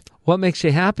is it? What makes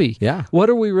you happy? Yeah. What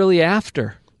are we really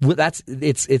after? Well,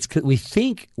 it's we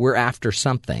think we're after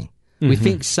something. We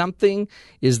think something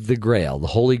is the grail, the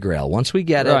holy grail. Once we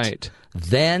get it,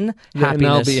 then happiness. Then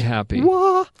I'll be happy.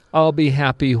 Wah. I'll be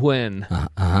happy when.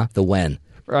 The when.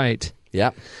 Right.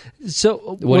 Yep.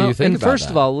 So What do you think and about first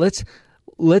that? of all,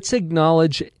 let's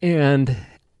acknowledge and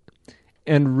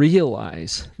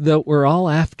realize that we're all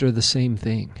after the same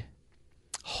thing.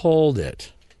 Hold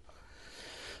it.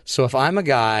 So if I'm a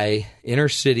guy, inner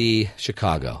city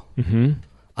Chicago,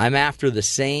 I'm after the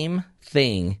same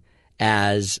thing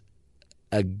as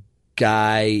a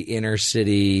guy, inner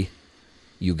city,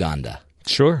 Uganda,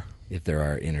 Sure. if there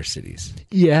are inner cities.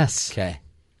 Yes. Okay.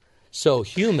 So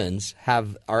humans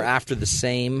are after the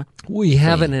same. We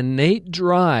have an innate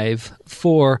drive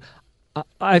for,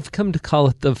 I've come to call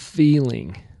it the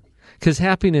feeling, because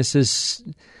happiness is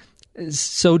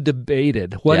so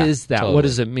debated. What is that? Totally. What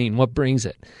does it mean? What brings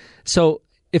it? So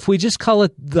if we just call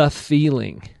it the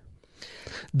feeling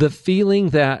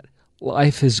that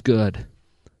life is good,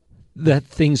 that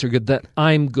things are good, that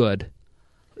I'm good.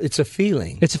 It's a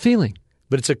feeling. It's a feeling.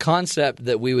 But it's a concept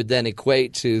that we would then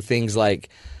equate to things like,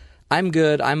 I'm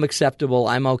good, I'm acceptable,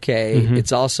 I'm okay. Mm-hmm.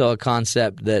 It's also a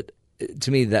concept that,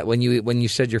 to me, that when you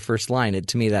said your first line,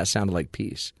 to me that sounded like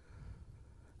peace.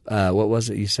 What was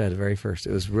it you said very first?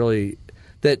 It was really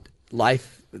that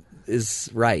life is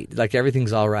right, like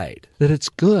everything's all right. That it's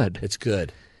good. It's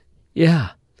good.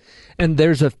 Yeah. And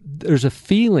there's a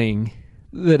feeling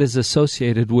that is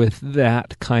associated with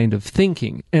that kind of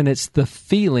thinking, and it's the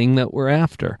feeling that we're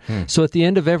after. So at the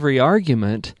end of every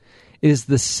argument is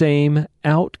the same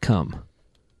outcome.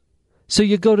 So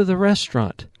you go to the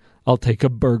restaurant. I'll take a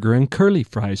burger and curly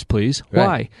fries, please. Right.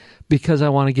 Why? Because I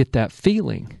want to get that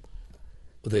feeling.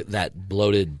 That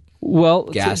bloated,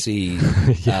 gassy,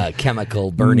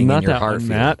 chemical burning not in your that heart. one,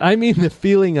 feeling. Matt. I mean the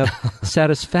feeling of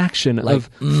satisfaction, of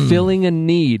filling a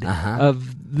need,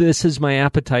 of this is my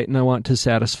appetite and I want to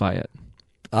satisfy it.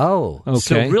 Oh, okay.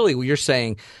 So really you're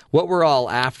saying what we're all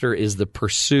after is the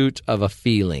pursuit of a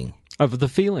feeling. Of the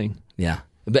feeling. Yeah.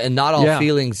 And not all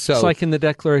feelings. So it's like in the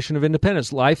Declaration of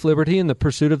Independence, life, liberty, and the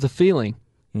pursuit of the feeling.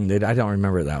 I don't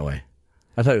remember it that way.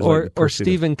 I thought it was or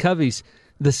Stephen Covey's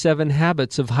The 7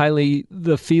 Habits of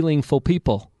the Feelingful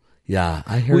People. Yeah,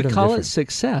 I heard. We call it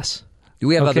success. Do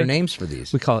we have other names for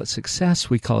these? We call it success.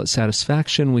 We call it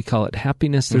satisfaction. We call it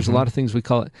happiness. There's a lot of things we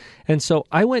call it. And so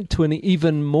I went to an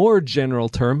even more general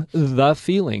term, the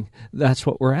feeling. That's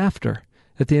what we're after.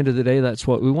 At the end of the day, that's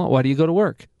what we want. Why do you go to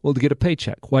work? Well, to get a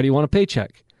paycheck. Why do you want a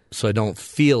paycheck? So I don't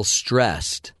feel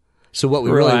stressed. So what we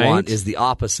really want is the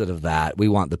opposite of that. We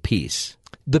want the peace.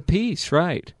 The peace,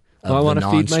 right. Well, I want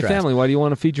to feed my family. Why do you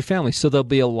want to feed your family? So they'll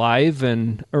be alive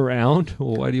and around.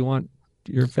 Well, why do you want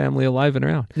your family alive and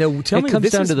around? No, tell me. It comes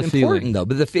This down is to the important, feeling. though.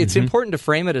 But it's important to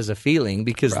frame it as a feeling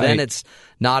because then it's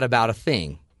not about a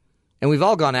thing. And we've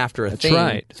all gone after a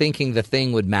thing, thinking the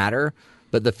thing would matter,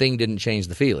 but the thing didn't change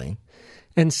the feeling.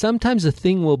 And sometimes a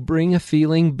thing will bring a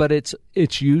feeling, but it's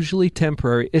usually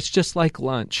temporary. It's just like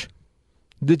lunch.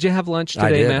 Did you have lunch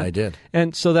today, Matt? I did.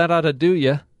 And so that ought to do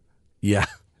you. Yeah.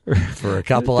 For a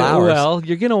couple hours. Well,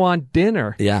 you're going to want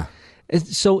dinner. Yeah.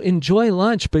 So enjoy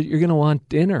lunch, but you're going to want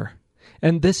dinner.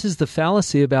 And this is the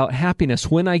fallacy about happiness.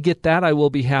 When I get that, I will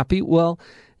be happy. Well,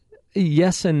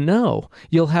 yes and no.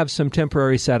 You'll have some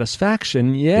temporary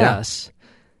satisfaction, yes. Yeah.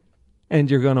 And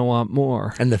you're going to want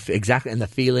more. And the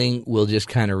feeling will just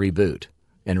kind of reboot.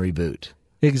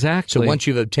 Exactly. So once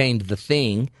you've obtained the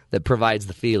thing that provides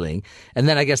the feeling, and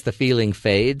then I guess the feeling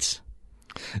fades.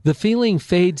 The feeling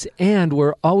fades, and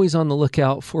we're always on the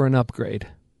lookout for an upgrade.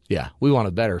 Yeah, we want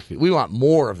a better feeling. We want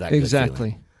more of that good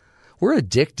exactly. feeling. We're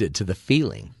addicted to the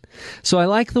feeling. So I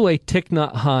like the way Thich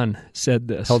Nhat Hanh said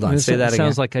this. Hold on, say that again.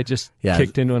 Sounds like I just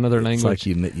kicked into another language.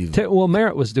 Like well,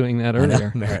 Merritt was doing that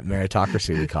earlier.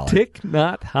 Meritocracy, we call it. Thich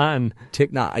Nhat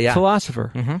Hanh,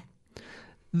 philosopher. Mm-hmm.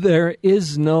 There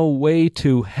is no way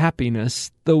to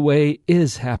happiness. The way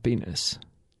is happiness.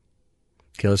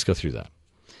 Okay, let's go through that.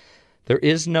 There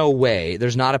is no way.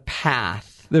 There's not a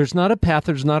path. There's not a path.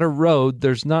 There's not a road.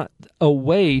 There's not a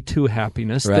way to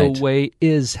happiness. Right. The way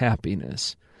is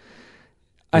happiness.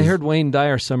 I heard Wayne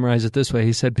Dyer summarize it this way.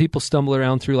 He said, people stumble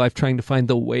around through life trying to find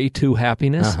the way to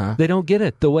happiness. They don't get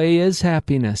it. The way is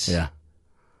happiness. Yeah.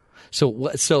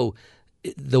 So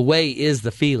the way is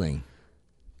the feeling.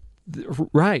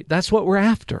 Right. That's what we're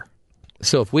after.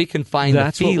 So if we can find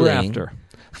the feeling. That's what we're after.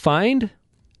 Find?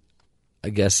 I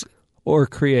guess. Or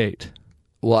create?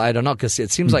 Well, I don't know, because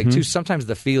it seems like, too, sometimes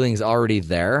the feeling's already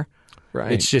there.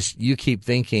 Right. It's just you keep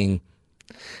thinking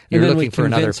you're looking we for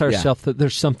another. Convince ourselves that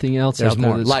there's something else out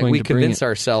there that's like going we to bring convince it.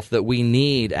 ourselves that we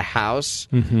need a house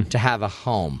to have a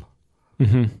home.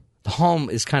 Mm-hmm. The home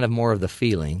is kind of more of the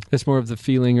feeling. It's more of the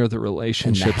feeling or the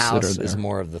relationships and the house that are there. is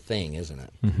more of the thing, isn't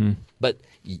it? Mm-hmm. But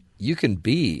you can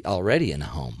be already in a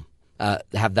home,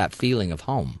 have that feeling of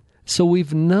home. So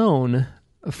we've known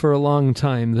for a long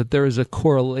time that there is a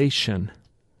correlation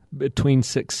between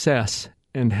success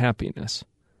and happiness.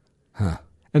 Huh.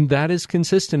 And that is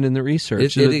consistent in the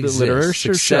research. It the exists.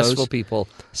 literature Successful shows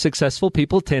successful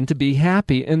people tend to be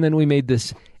happy. And then we made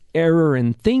this error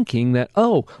in thinking that,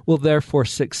 therefore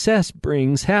success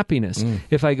brings happiness.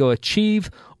 If I go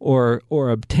achieve or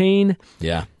obtain,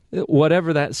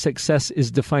 whatever that success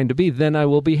is defined to be, then I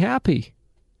will be happy.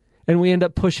 And we end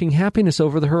up pushing happiness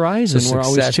over the horizon. So We're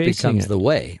always success chasing becomes it. the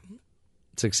way.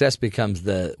 Success becomes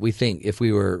we think if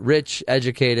we were rich,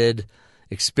 educated,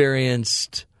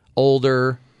 experienced,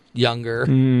 older, younger,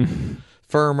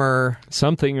 firmer.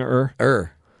 Something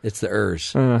It's the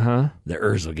ers. Uh-huh. The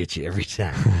ers will get you every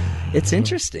time. It's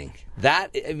interesting.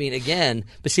 Again,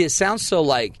 but see, it sounds so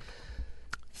like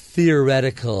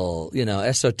theoretical,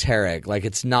 esoteric, like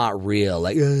it's not real,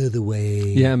 like, the way.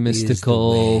 Yeah,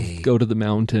 mystical, is the way. go to the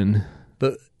mountain.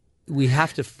 But we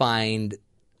have to find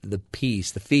the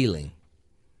peace, the feeling,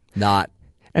 not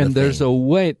And the there's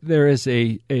thing. there is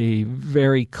a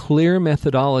very clear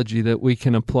methodology that we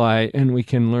can apply, and we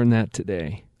can learn that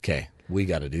today. Okay, we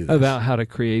got to do this. About how to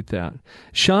create that.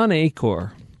 Sean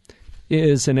Achor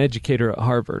is an educator at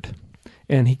Harvard,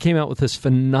 and he came out with this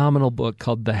phenomenal book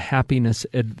called The Happiness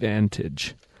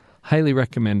Advantage. Highly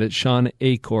recommend it. Sean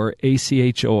Achor,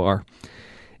 Achor.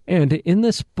 And in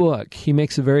this book, he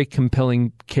makes a very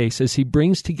compelling case as he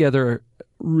brings together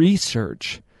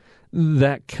research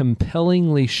that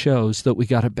compellingly shows that we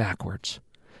got it backwards.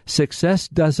 Success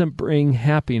doesn't bring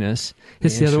happiness.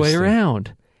 It's the other way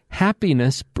around.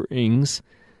 Happiness brings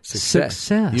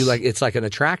success. It's like an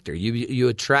attractor. You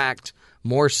attract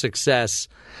more success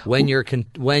when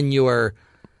you're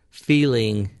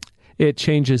feeling. It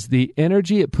changes the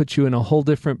energy. It puts you in a whole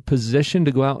different position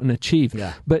to go out and achieve.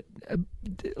 Yeah. But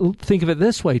think of it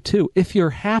this way too. If you're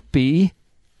happy,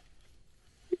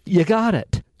 you got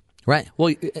it. Right.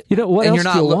 Well, what else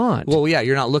do you want? Well, yeah,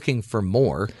 you're not looking for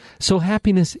more. So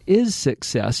happiness is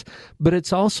success, but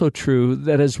it's also true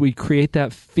that as we create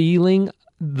that feeling,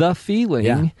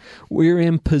 we're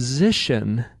in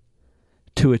position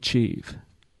to achieve.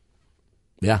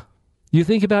 Yeah. You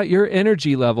think about your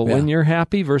energy level when you're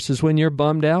happy versus when you're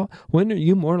bummed out. When are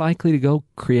you more likely to go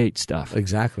create stuff?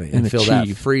 Exactly. And feel achieve.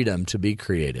 that freedom to be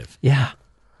creative. Yeah.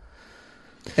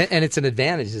 And it's an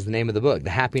advantage is the name of the book,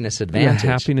 The Happiness Advantage. The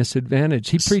Happiness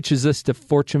Advantage. He preaches this to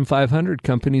Fortune 500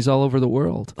 companies all over the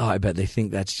world. Oh, I bet they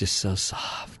think that's just so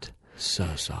soft.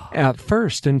 So soft. At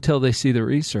first, until they see the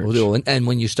research. And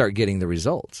when you start getting the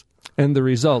results. And the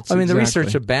results. I mean, exactly. the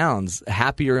research abounds.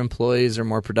 Happier employees are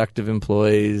more productive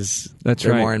employees.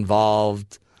 They're more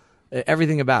involved.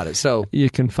 Everything about it. So you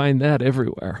can find that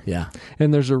everywhere. Yeah.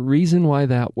 And there's a reason why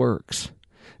that works.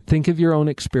 Think of your own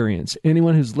experience.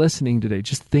 Anyone who's listening today,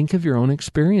 just think of your own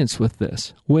experience with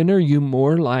this. When are you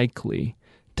more likely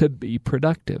to be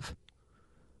productive?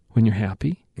 When you're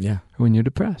happy? Yeah. Or when you're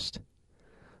depressed?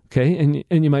 Okay,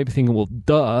 and you might be thinking, well,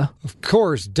 duh. Of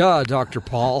course, duh, Dr.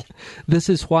 Paul. This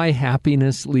is why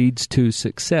happiness leads to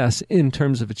success in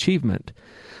terms of achievement.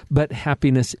 But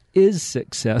happiness is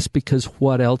success because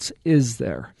what else is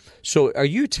there? So are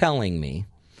you telling me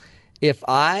if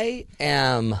I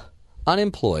am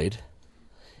unemployed,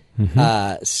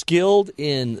 skilled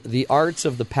in the arts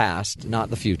of the past, not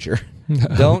the future,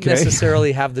 don't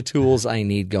necessarily have the tools I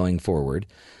need going forward,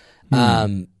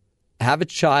 have a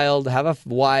child, have a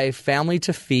wife, family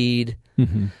to feed.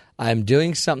 I'm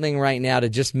doing something right now to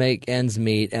just make ends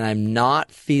meet, and I'm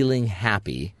not feeling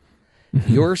happy.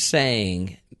 You're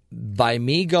saying by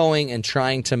me going and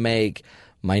trying to make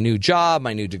my new job,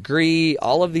 my new degree,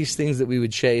 all of these things that we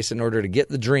would chase in order to get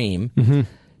the dream,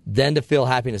 then to feel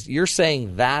happiness, you're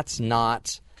saying that's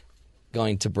not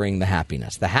going to bring the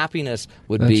happiness. The happiness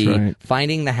would be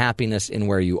finding the happiness in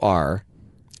where you are.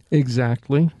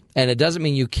 Exactly. And it doesn't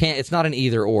mean you can't. It's not an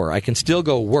either or. I can still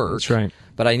go work. That's right.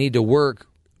 But I need to work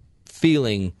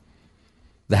feeling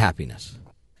the happiness.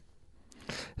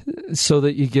 So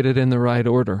that you get it in the right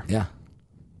order. Yeah.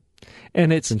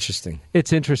 And it's interesting.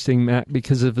 It's interesting, Matt,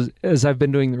 because as I've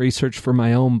been doing the research for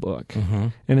my own book,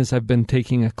 and as I've been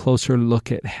taking a closer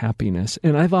look at happiness,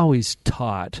 and I've always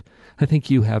taught, I think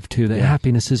you have too, that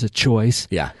happiness is a choice.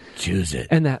 Yeah, choose it.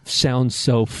 And that sounds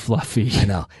so fluffy. I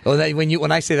know. Well,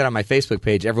 when I say that on my Facebook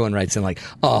page, everyone writes in like,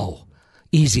 "Oh,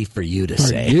 easy for you to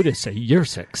say." For you to say you're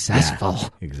successful. Yeah,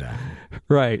 exactly.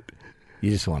 Right.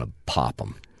 You just want to pop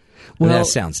them. Well, that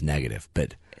sounds negative,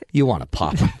 but you want to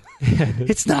pop them.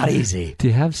 It's not easy. Do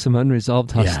you have some unresolved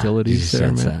hostilities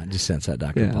there, man? Just sense that,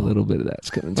 Dr. Yeah, Paul. a little bit of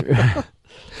that's coming through.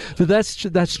 But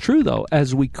that's true, though.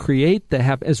 As we create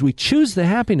as we choose the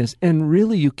happiness, and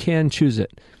really you can choose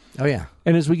it. Oh, yeah.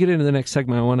 And as we get into the next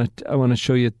segment, I want to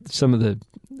show you some of the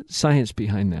science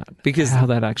behind that, because how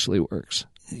that actually works.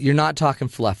 You're not talking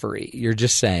fluffery. You're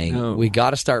just saying we got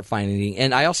to start finding.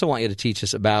 And I also want you to teach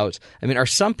us about. I mean, are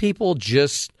some people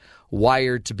just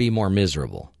wired to be more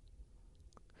miserable?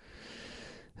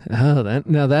 Oh,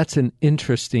 now that's an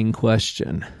interesting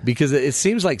question. Because it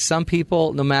seems like some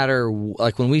people, no matter,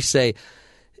 like when we say,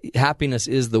 happiness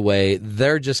is the way,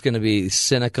 they're just going to be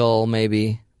cynical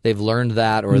maybe. They've learned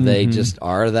that, or they just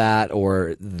are that,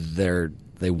 or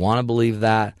they want to believe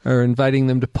that. Or inviting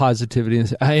them to positivity and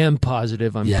say, I am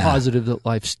positive. I'm positive that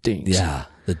life stinks. Yeah,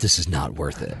 that this is not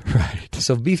worth it. Right.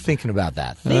 So be thinking about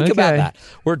that. Think about that.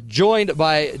 We're joined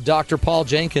by Dr. Paul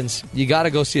Jenkins. You got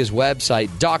to go see his website,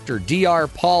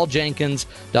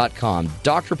 drpauljenkins.com.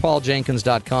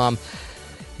 drpauljenkins.com.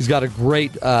 He's got a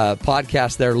great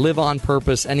podcast there, Live on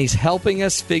Purpose, and he's helping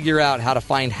us figure out how to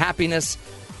find happiness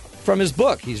from his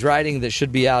book he's writing that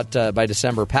should be out by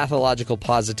December, Pathological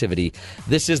Positivity.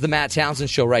 This is the Matt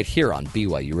Townsend Show right here on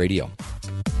BYU Radio.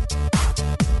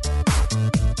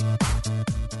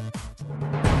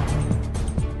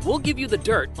 We'll give you the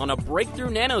dirt on a breakthrough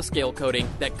nanoscale coating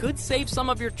that could save some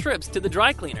of your trips to the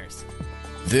dry cleaners.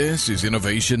 This is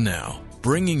Innovation Now,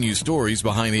 bringing you stories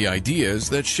behind the ideas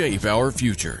that shape our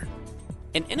future.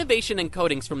 An innovation in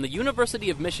coatings from the University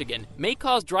of Michigan may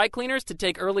cause dry cleaners to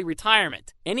take early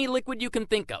retirement. Any liquid you can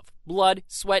think of, blood,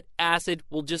 sweat, acid,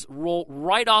 will just roll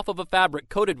right off of a fabric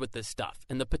coated with this stuff,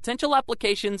 and the potential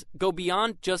applications go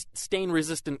beyond just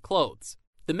stain-resistant clothes.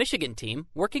 The Michigan team,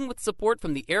 working with support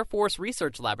from the Air Force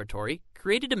Research Laboratory,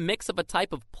 created a mix of a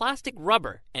type of plastic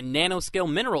rubber and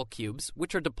nanoscale mineral cubes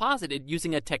which are deposited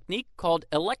using a technique called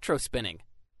electrospinning.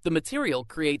 The material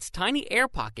creates tiny air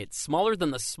pockets smaller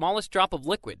than the smallest drop of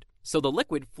liquid, so the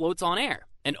liquid floats on air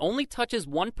and only touches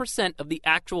 1% of the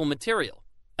actual material.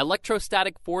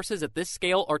 Electrostatic forces at this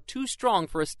scale are too strong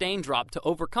for a stain drop to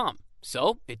overcome,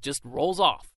 so it just rolls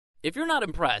off. If you're not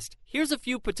impressed, here's a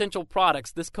few potential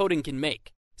products this coating can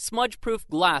make. Smudge-proof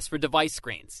glass for device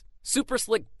screens. Super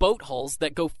slick boat hulls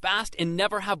that go fast and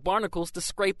never have barnacles to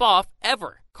scrape off,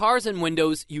 ever. Cars and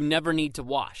windows you never need to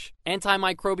wash.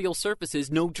 Antimicrobial surfaces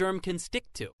no germ can stick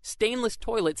to. Stainless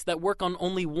toilets that work on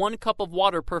only 1 cup of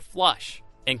water per flush.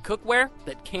 And cookware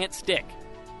that can't stick.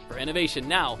 For Innovation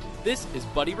Now, this is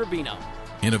Buddy Rubino.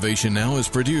 Innovation Now is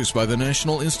produced by the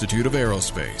National Institute of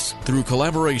Aerospace through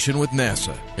collaboration with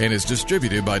NASA and is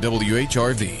distributed by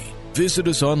WHRV. Visit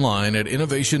us online at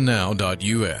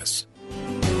innovationnow.us.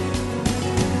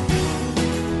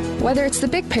 Whether it's the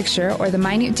big picture or the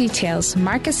minute details,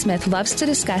 Marcus Smith loves to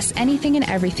discuss anything and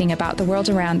everything about the world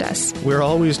around us. We're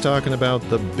always talking about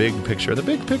the big picture. The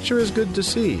big picture is good to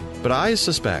see, but I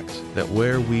suspect that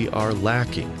where we are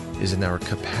lacking is in our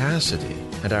capacity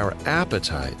and our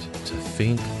appetite to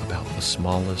think about the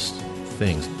smallest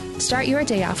things. Start your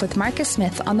day off with Marcus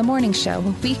Smith on The Morning Show,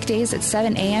 weekdays at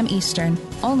 7 a.m. Eastern,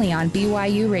 only on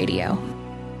BYU Radio.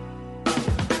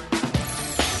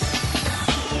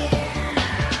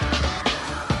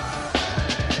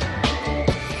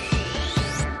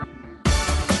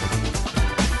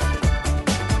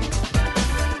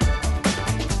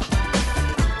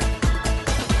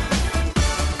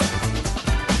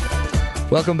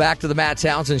 Welcome back to the Matt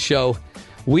Townsend Show.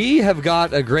 We have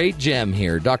got a great gem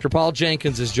here. Dr. Paul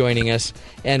Jenkins is joining us,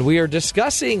 and we are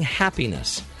discussing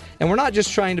happiness. And we're not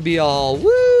just trying to be all,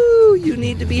 woo, you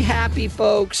need to be happy,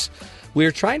 folks.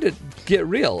 We're trying to get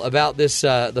real about this,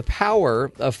 the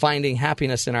power of finding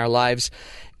happiness in our lives.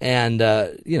 And,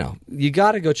 you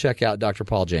got to go check out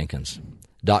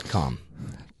drpauljenkins.com.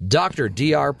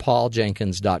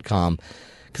 drpauljenkins.com.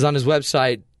 Because on his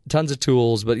website, tons of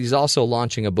tools, but he's also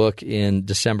launching a book in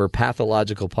December,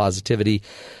 Pathological Positivity.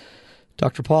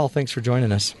 Dr. Paul, thanks for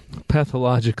joining us.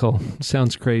 Pathological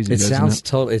sounds crazy. It sounds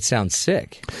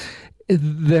sick.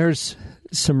 There's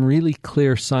some really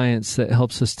clear science that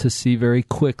helps us to see very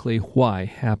quickly why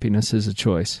happiness is a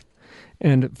choice.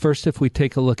 And first, if we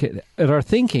take a look at our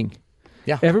thinking,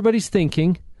 everybody's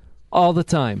thinking all the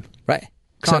time, right?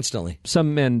 Constantly.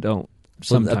 Some men don't.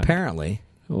 Well, apparently.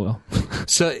 Well,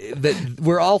 so that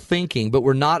we're all thinking, but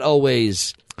we're not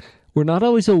always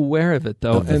aware of it,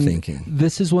 though. Of the thinking.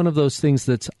 This is one of those things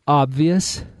that's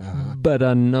obvious, but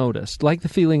unnoticed, like the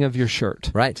feeling of your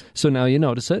shirt. Right. So now you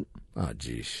notice it. Oh,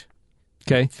 geez.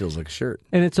 Okay. It feels like a shirt.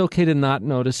 And it's okay to not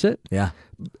notice it. Yeah.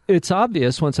 It's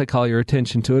obvious once I call your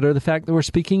attention to it, or the fact that we're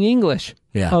speaking English.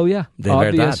 Yeah. Oh, yeah.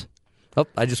 Obvious. Oh,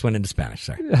 I just went into Spanish.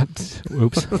 Sorry.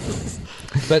 Oops.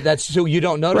 But that's so you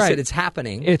don't notice it. It's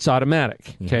happening. It's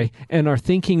automatic. Okay. Mm-hmm. And our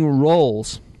thinking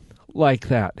rolls like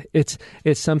that. It's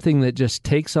something that just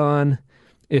takes on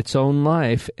its own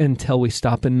life until we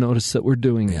stop and notice that we're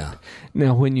doing it.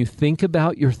 Now, when you think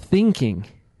about your thinking,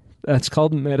 that's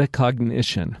called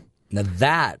metacognition. Now,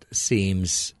 that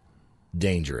seems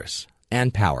dangerous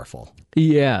and powerful.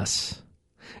 Yes.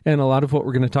 And a lot of what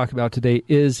we're going to talk about today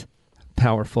is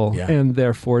powerful and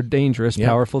therefore dangerous.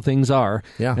 Powerful things are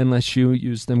unless you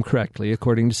use them correctly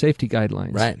according to safety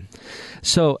guidelines. Right.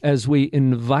 So as we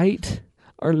invite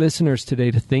our listeners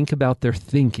today to think about their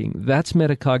thinking. That's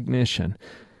metacognition.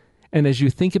 And as you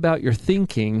think about your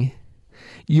thinking,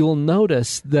 you'll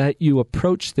notice that you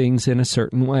approach things in a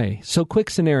certain way. So quick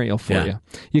scenario for you.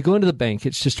 You go into the bank.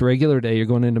 It's just a regular day. You're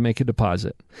going in to make a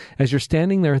deposit. As you're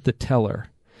standing there at the teller,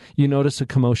 you notice a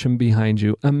commotion behind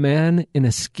you. A man in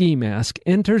a ski mask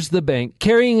enters the bank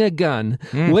carrying a gun,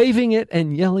 waving it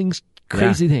and yelling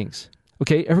crazy things.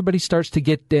 Okay, everybody starts to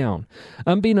get down.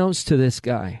 Unbeknownst to this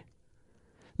guy,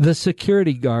 the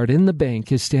security guard in the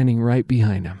bank is standing right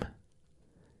behind him.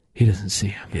 He doesn't see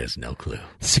him. He has no clue.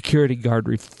 The security guard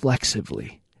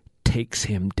reflexively takes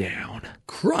him down.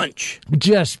 Crunch.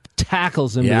 Just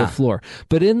tackles him to the floor.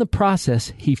 But in the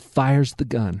process, he fires the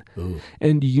gun. Ooh.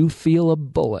 And you feel a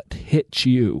bullet hit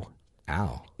you.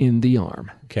 Ow. In the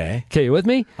arm. Okay. Okay, you with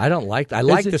me? I like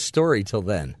the story till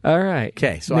then. All right.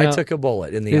 Okay, so now, I took a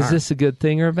bullet in the arm. Is this a good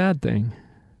thing or a bad thing?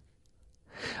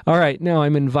 All right, now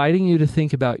I'm inviting you to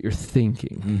think about your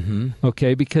thinking,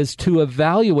 okay? Because to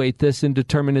evaluate this and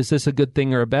determine is this a good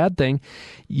thing or a bad thing,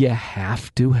 you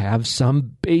have to have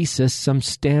some basis, some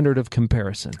standard of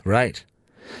comparison. Right.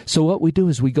 So what we do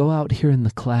is we go out here in the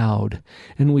cloud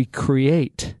and we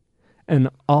create an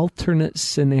alternate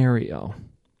scenario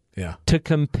to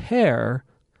compare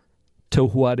to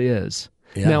what is.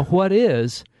 Yeah. Now, what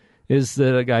is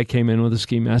that a guy came in with a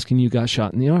ski mask and you got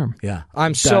shot in the arm. Yeah.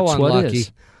 I'm so unlucky.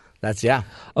 That's,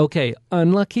 Okay,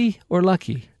 unlucky or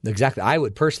lucky? Exactly. I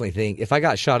would personally think if I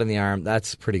got shot in the arm,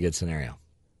 that's a pretty good scenario.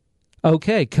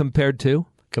 Okay, compared to?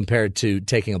 Compared to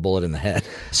taking a bullet in the head.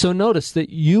 So notice that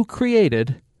you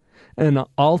created an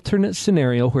alternate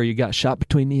scenario where you got shot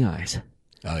between the eyes.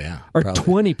 Oh, yeah. Or probably.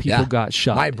 20 people got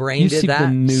shot. My brain you did see that.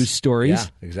 The news stories. Yeah,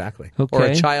 exactly. Okay. Or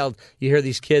a child, you hear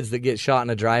these kids that get shot in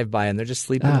a drive-by and they're just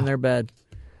sleeping in their bed.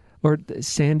 Or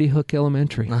Sandy Hook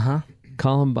Elementary.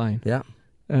 Columbine. Yeah.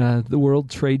 The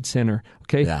World Trade Center.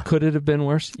 Okay. Yeah. Could it have been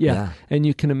worse? Yeah. And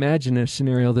you can imagine a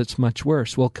scenario that's much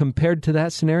worse. Well, compared to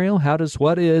that scenario, how does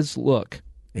what is look?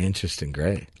 Interesting.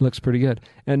 Great. Looks pretty good.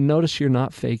 And notice you're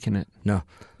not faking it. No.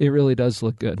 It really does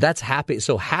look good. That's happy.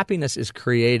 So happiness is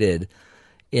created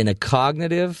in a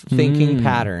cognitive thinking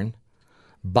pattern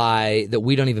that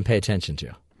we don't even pay attention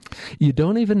to. You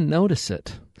don't even notice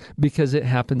it because it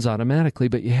happens automatically,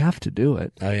 but you have to do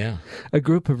it. Oh, yeah. A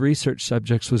group of research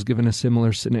subjects was given a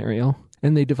similar scenario,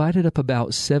 and they divided up about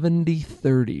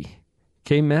 70-30.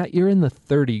 Okay, Matt, you're in the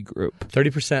 30 group.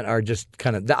 30% are just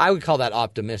kind of, I would call that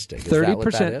optimistic. Is 30% that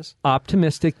what that is?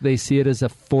 Optimistic. They see it as a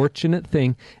fortunate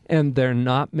thing, and they're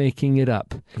not making it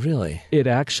up. Really? It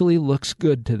actually looks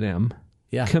good to them.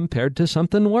 Yeah. Compared to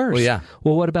something worse. Well, yeah.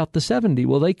 Well, what about the 70?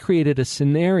 Well, they created a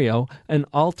scenario, an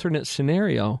alternate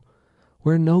scenario,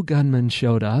 where no gunman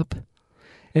showed up,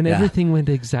 and everything went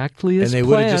exactly as planned. And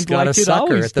they would have just got like a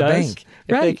sucker at the does. bank.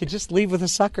 If they could just leave with a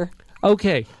sucker.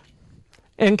 Okay.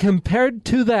 And compared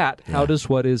to that, how does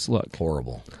what is look?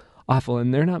 Horrible. Awful.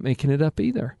 And they're not making it up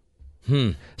either.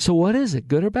 So what is it,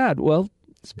 good or bad? Well,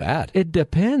 it's bad. It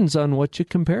depends on what you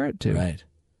compare it to. Right.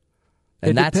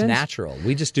 And that's natural.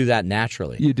 We just do that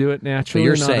naturally. You do it naturally. So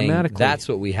you're and saying automatically. that's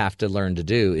what we have to learn to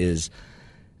do is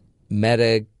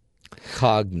metacognate.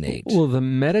 Well, the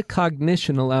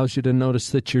metacognition allows you to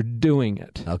notice that you're doing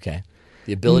it. Okay.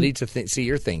 The ability to see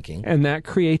your thinking. And that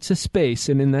creates a space,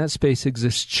 and in that space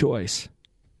exists choice.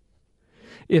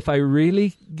 If I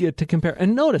really get to compare,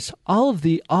 and notice all of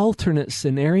the alternate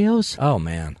scenarios are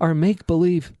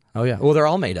make-believe. Oh, yeah. Well, they're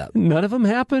all made up. None of them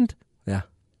happened. Yeah.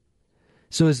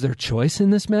 So is there choice in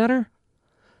this matter?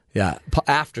 Yeah,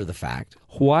 after the fact.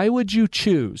 Why would you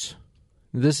choose?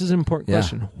 This is an important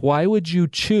question. Why would you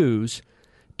choose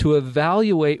to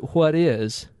evaluate what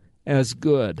is as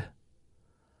good?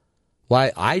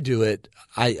 Why I do it,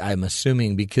 I'm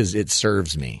assuming because it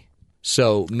serves me.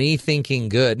 So me thinking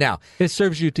good. Now, it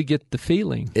serves you to get the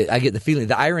feeling. I get the feeling.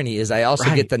 The irony is I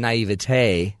also get the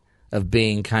naivete of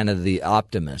being kind of the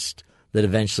optimist that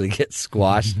eventually gets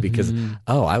squashed because,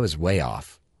 I was way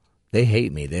off. They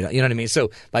hate me. They don't, you know what I mean?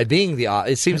 So by being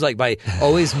it seems like by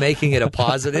always making it a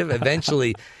positive,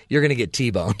 eventually you're going to get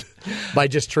T-boned by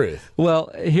just truth. Well,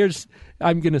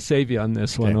 I'm going to save you on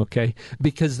this one, okay?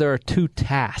 Because there are two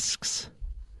tasks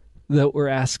that we're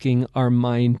asking our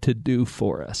mind to do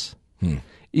for us.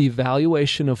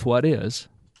 Evaluation of what is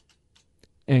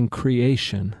and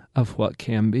creation of what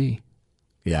can be.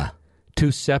 Yeah.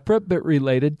 Two separate but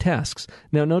related tasks.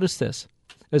 Now notice this.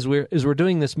 As we're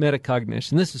doing this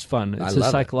metacognition, this is fun. It's a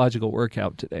psychological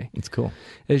workout today. It's cool.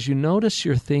 As you notice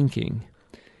your thinking,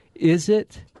 is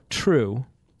it true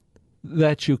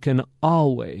that you can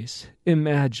always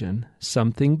imagine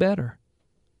something better?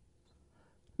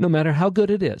 No matter how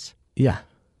good it is. Yeah.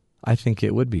 I think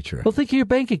it would be true. Well, think of your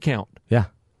bank account. Yeah.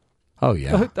 Oh,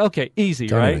 yeah. Okay, easy,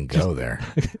 Don't right? even go there.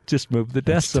 Just move the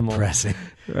That's decimal. depressing.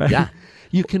 Right? Yeah.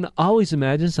 You can always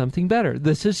imagine something better.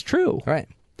 This is true. Right.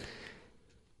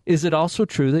 Is it also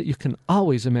true that you can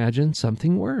always imagine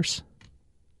something worse?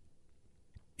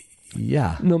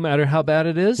 Yeah. No matter how bad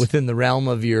it is? Within the realm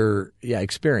of your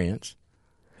experience.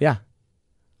 Yeah.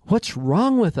 What's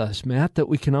wrong with us, Matt, that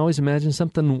we can always imagine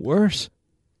something worse?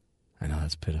 I know,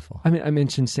 that's pitiful. I mean, I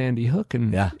mentioned Sandy Hook.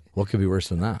 And yeah. What could be worse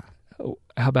than that?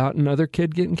 How about another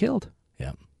kid getting killed?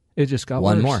 Yeah. It just got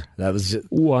one worse. more. That was just,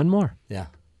 one more. Yeah.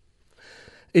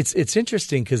 It's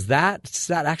interesting because that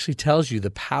actually tells you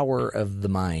the power of the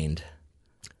mind.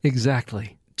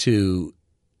 Exactly. To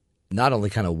not only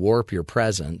kind of warp your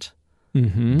present,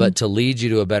 mm-hmm. but to lead you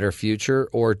to a better future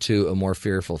or to a more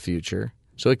fearful future.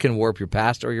 So it can warp your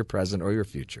past or your present or your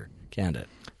future, can't it?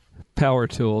 Power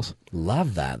tools.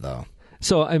 Love that, though.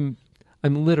 So I'm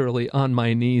literally on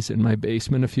my knees in my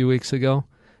basement a few weeks ago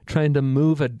trying to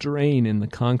move a drain in the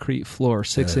concrete floor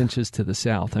 6 inches to the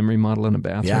south. I'm remodeling a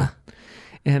bathroom. Yeah.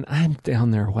 And I'm down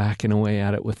there whacking away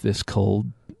at it with this cold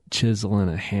chisel and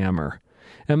a hammer.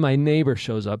 And my neighbor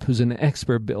shows up, who's an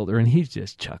expert builder, and he's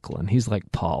just chuckling. He's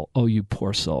like, Paul, oh, you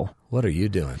poor soul. What are you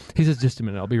doing? He says, just a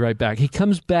minute, I'll be right back. He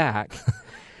comes back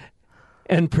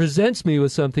and presents me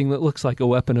with something that looks like a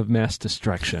weapon of mass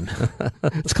destruction.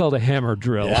 It's called a hammer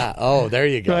drill. Yeah. Oh, there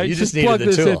you go. Right? You just plug needed the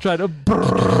this tool. in, try to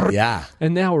brrr. Yeah.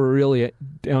 And now we're really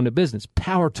down to business.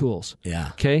 Power tools. Yeah.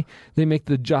 Okay? They make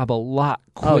the job a lot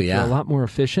quicker, a lot more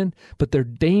efficient, but they're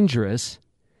dangerous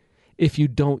if you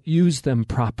don't use them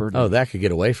properly. Oh, that could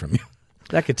get away from you.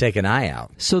 That could take an eye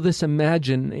out. So this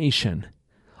imagination,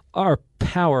 our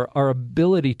power, our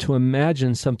ability to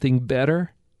imagine something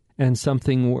better and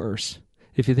something worse.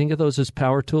 If you think of those as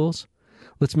power tools,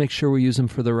 let's make sure we use them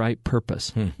for the right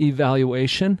purpose.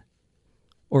 Evaluation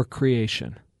or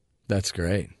creation. That's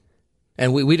great.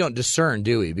 And we don't discern,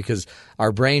 do we? Because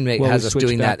our brain has us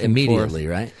doing that immediately,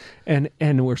 right? And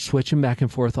we're switching back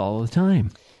and forth all the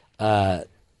time.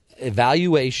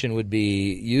 Evaluation would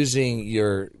be using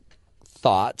your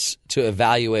thoughts to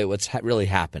evaluate what's really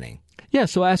happening. Yeah,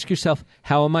 so ask yourself,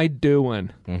 how am I doing?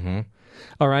 Mm-hmm.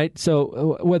 All right,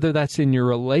 so whether that's in your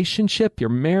relationship, your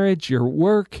marriage, your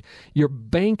work, your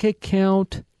bank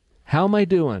account, how am I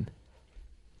doing?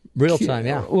 Real time,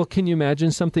 yeah. Well, can you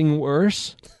imagine something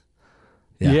worse?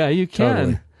 Yeah, you can.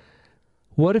 Totally.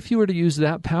 What if you were to use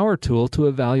that power tool to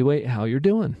evaluate how you're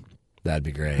doing? That'd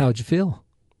be great. How'd you feel?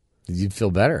 You'd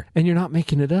feel better. And you're not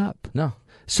making it up. No.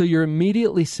 So you're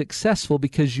immediately successful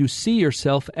because you see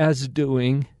yourself as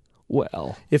doing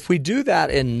well. If we do that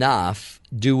enough,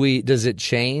 does it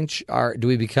change? Do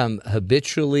we become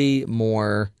habitually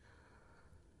more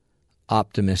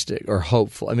optimistic or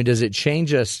hopeful? I mean, does it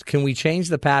change us? Can we change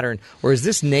the pattern? Or is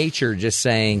this nature just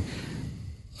saying,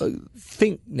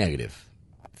 think negative?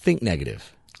 Think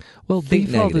negative. Well, Think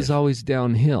default negative. is always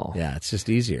downhill. Yeah, it's just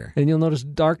easier. And you'll notice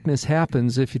darkness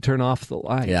happens if you turn off the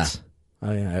lights. Yeah.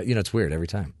 Oh, yeah. It's weird every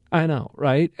time. I know,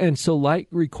 right? And so light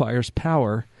requires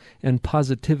power and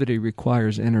positivity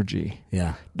requires energy.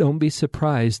 Yeah. Don't be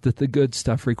surprised that the good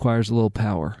stuff requires a little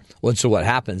power. Well, and so what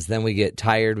happens? Then we get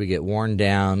tired, we get worn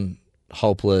down,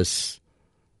 hopeless.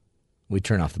 We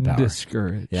turn off the power.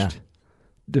 Discouraged. Yeah.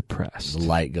 Depressed. The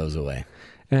light goes away.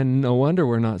 And no wonder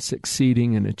we're not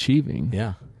succeeding and achieving.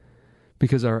 Yeah.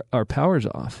 Because our power's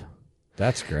off.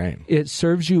 That's great. It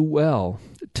serves you well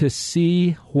to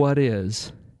see what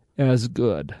is as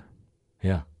good.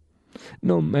 Yeah.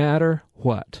 No matter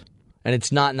what. And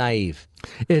it's not naive.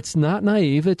 It's not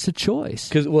naive. It's a choice.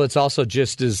 Because it's also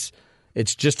just as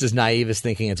naive as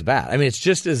thinking it's bad. I mean, it's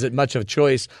just as much of a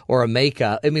choice or a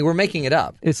makeup. I mean, we're making it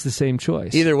up. It's the same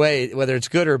choice. Either way, whether it's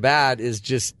good or bad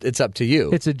it's up to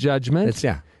you. It's a judgment.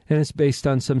 And it's based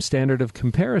on some standard of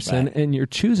comparison, and you're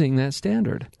choosing that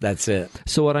standard. That's it.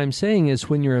 So what I'm saying is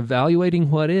when you're evaluating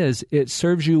what is, it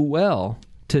serves you well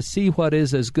to see what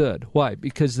is as good. Why?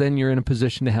 Because then you're in a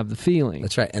position to have the feeling.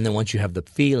 That's right. And then once you have the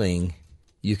feeling,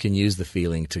 you can use the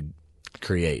feeling to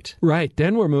create. Right.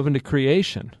 Then we're moving to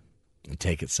creation. And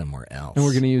take it somewhere else. And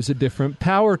we're going to use a different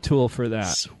power tool for that.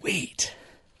 Sweet.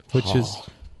 Which is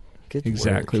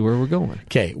exactly where we're going.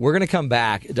 Okay, we're going to come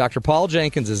back. Dr. Paul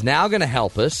Jenkins is now going to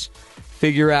help us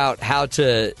figure out how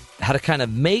to kind of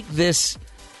make this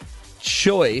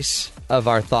choice of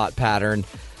our thought pattern,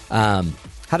 how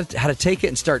to take it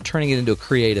and start turning it into a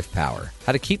creative power.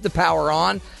 How to keep the power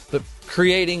on, but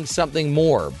creating something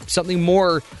more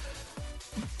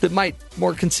that might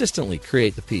more consistently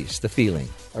create the peace, the feeling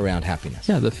around happiness.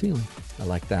 Yeah, the feeling. I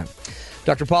like that.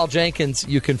 Dr. Paul Jenkins,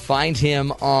 you can find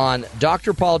him on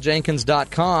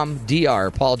drpauljenkins.com,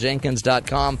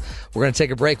 drpauljenkins.com. We're going to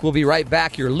take a break. We'll be right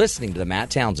back. You're listening to The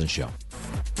Matt Townsend Show.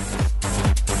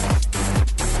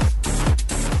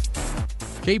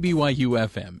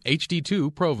 KBYU-FM,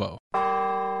 HD2 Provo.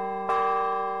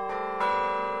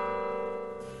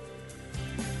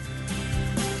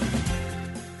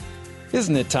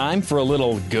 Isn't it time for a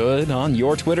little good on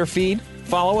your Twitter feed?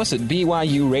 Follow us at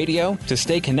BYU Radio to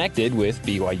stay connected with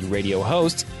BYU Radio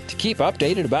hosts, to keep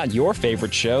updated about your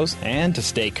favorite shows, and to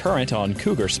stay current on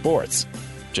Cougar sports.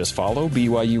 Just follow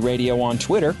BYU Radio on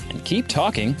Twitter and keep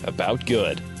talking about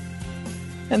good.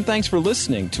 And thanks for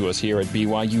listening to us here at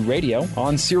BYU Radio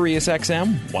on Sirius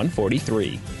XM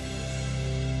 143.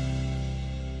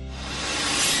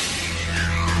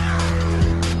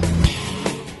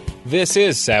 This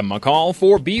is Sam McCall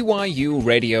for BYU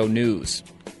Radio News.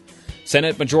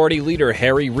 Senate Majority Leader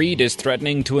Harry Reid is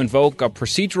threatening to invoke a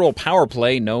procedural power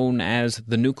play known as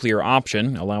the nuclear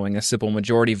option, allowing a simple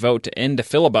majority vote to end a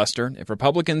filibuster if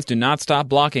Republicans do not stop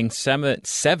blocking seven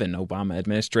Obama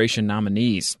administration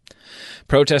nominees.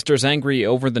 Protesters angry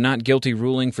over the not guilty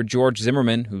ruling for George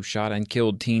Zimmerman, who shot and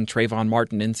killed teen Trayvon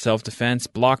Martin in self-defense,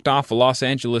 blocked off a Los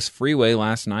Angeles freeway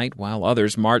last night while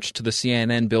others marched to the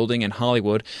CNN building in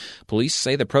Hollywood. Police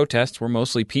say the protests were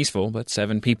mostly peaceful, but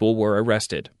 7 people were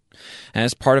arrested.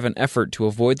 As part of an effort to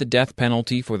avoid the death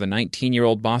penalty for the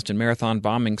 19-year-old Boston Marathon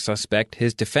bombing suspect,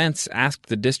 his defense asked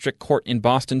the district court in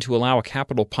Boston to allow a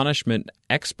capital punishment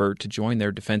expert to join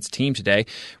their defense team today,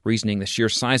 reasoning the sheer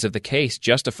size of the case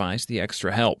justifies the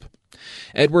extra help.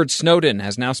 Edward Snowden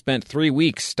has now spent 3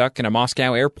 weeks stuck in a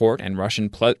Moscow airport, and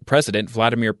Russian President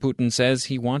Vladimir Putin says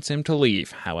he wants him to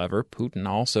leave. However, Putin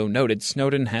also noted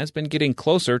Snowden has been getting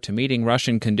closer to meeting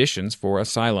Russian conditions for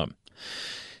asylum.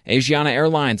 Asiana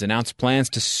Airlines announced plans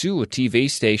to sue a TV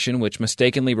station which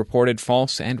mistakenly reported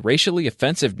false and racially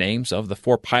offensive names of the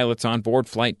 4 pilots on board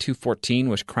Flight 214,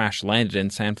 which crash-landed in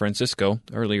San Francisco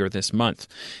earlier this month.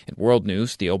 In world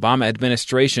news, the Obama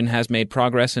administration has made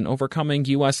progress in overcoming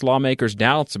U.S. lawmakers'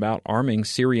 doubts about arming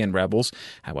Syrian rebels.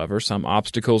 However, some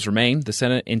obstacles remain. The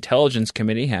Senate Intelligence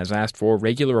Committee has asked for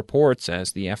regular reports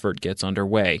as the effort gets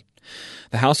underway.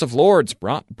 The House of Lords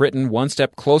brought Britain one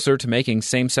step closer to making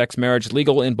same-sex marriage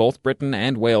legal in both Britain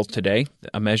and Wales today.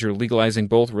 A measure legalizing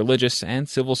both religious and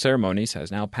civil ceremonies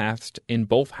has now passed in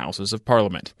both houses of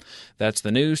Parliament. That's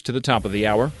the news to the top of the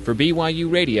hour. For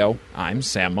BYU Radio, I'm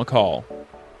Sam McCall.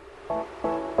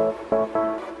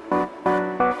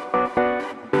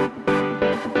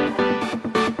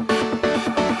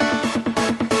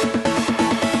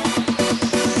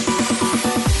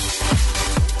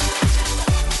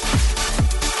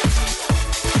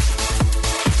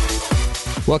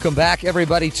 Welcome back,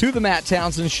 everybody, to the Matt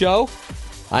Townsend Show.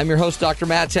 I'm your host, Dr.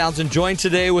 Matt Townsend, joined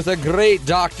today with a great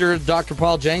doctor. Dr.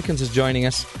 Paul Jenkins is joining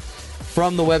us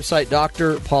from the website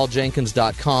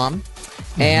drpauljenkins.com.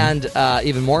 And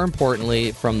even more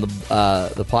importantly, from the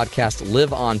podcast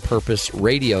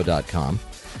liveonpurposeradio.com.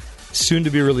 Soon to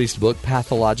be released book,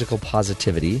 Pathological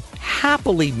Positivity.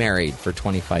 Happily married for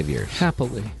 25 years.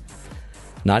 Happily.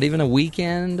 Not even a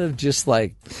weekend of just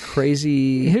like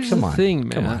crazy. Here's Come the on, thing,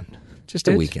 man. Come on. Just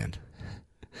a weekend.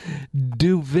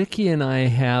 Do Vicky and I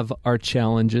have our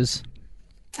challenges?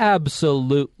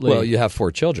 Absolutely. Well, you have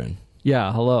 4 children.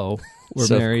 Yeah, hello. We're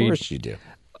so married. Of course you do.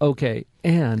 Okay,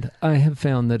 and I have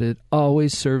found that it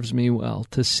always serves me well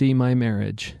to see my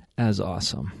marriage as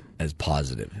awesome. As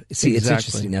positive. See, Exactly. It's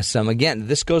interesting. Now, again,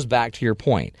 this goes back to your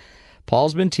point.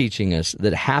 Paul's been teaching us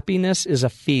that happiness is a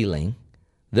feeling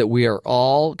that we are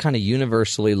all kind of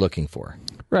universally looking for.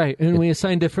 Right, and we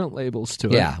assign different labels to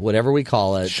it. Yeah, whatever we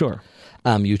call it. Sure.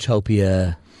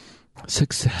 Utopia.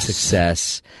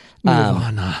 Success.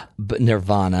 Nirvana. But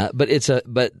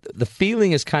the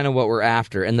feeling is kind of what we're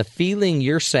after. And the feeling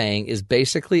you're saying is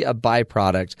basically a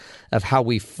byproduct of how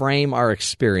we frame our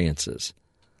experiences.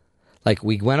 Like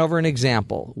we went over an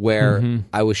example where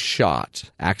I was shot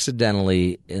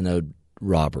accidentally in a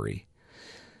robbery.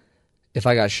 If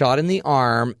I got shot in the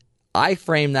arm, I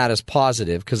frame that as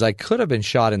positive because I could have been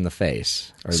shot in the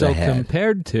face or the head.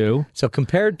 Compared to,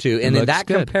 and in that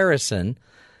comparison,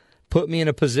 put me in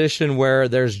a position where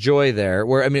there's joy there.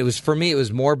 Where it was for me, it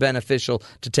was more beneficial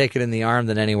to take it in the arm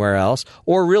than anywhere else,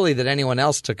 or really that anyone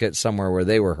else took it somewhere where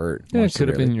they were hurt. Yeah, it could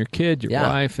have been your kid, your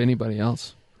wife, anybody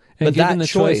else. And but given that the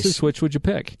choice, choices, which would you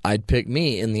pick? I'd pick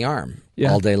me in the arm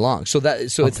all day long. So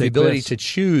it's the ability to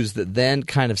choose that then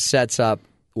kind of sets up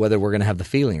whether we're going to have the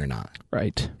feeling or not.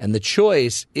 Right. And the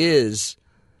choice is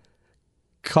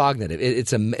cognitive.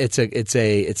 It's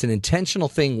an intentional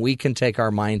thing we can take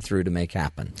our mind through to make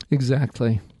happen.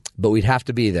 Exactly. But we'd have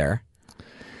to be there.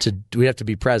 we have to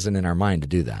be present in our mind to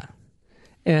do that.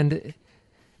 And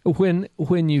when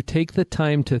you take the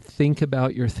time to think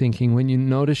about your thinking, when you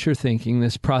notice your thinking,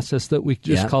 this process that we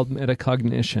just called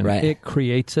metacognition, it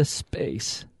creates a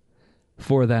space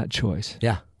for that choice.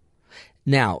 Yeah.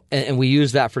 Now, and we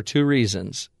use that for two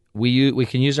reasons. We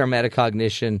can use our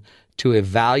metacognition to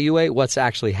evaluate what's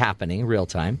actually happening real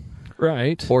time.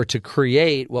 Right. Or to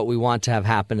create what we want to have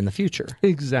happen in the future.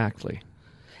 Exactly.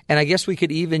 And I guess we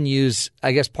could even use,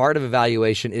 part of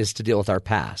evaluation is to deal with our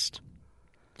past.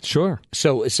 Sure.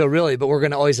 So really, but we're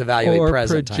going to always evaluate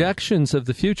present time. Or projections of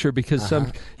the future, because do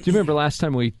you remember last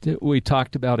time we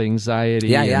talked about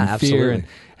anxiety and fear absolutely. And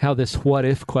how this what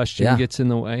if question gets in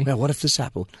the way? Yeah, what if this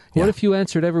happened? What if you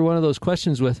answered every one of those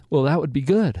questions with, well, that would be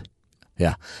good?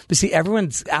 Yeah. But see,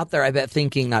 everyone's out there, I bet,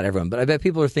 thinking, not everyone, but I bet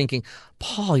people are thinking,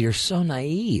 Paul, you're so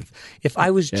naive. If I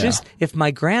was if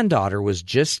my granddaughter was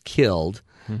just killed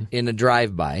in a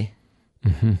drive-by,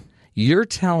 you're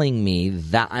telling me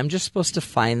that I'm just supposed to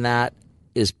find that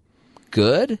is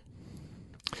good?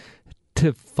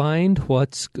 To find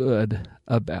what's good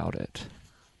about it.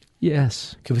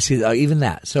 Yes. Can we see even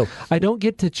that? So I don't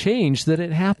get to change that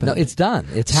it happened. No, it's done.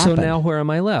 It's happened. So now where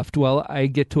am I left? Well, I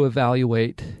get to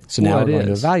evaluate So now what we're going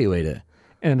to is. evaluate it.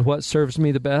 And what serves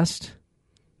me the best?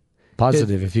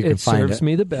 Positive, if you can find it. It serves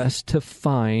me the best to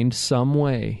find some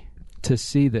way to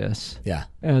see this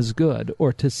as good,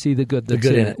 or to see the good that's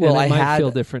in it. Well, and it I might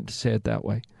feel different to say it that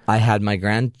way. I had my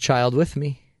grandchild with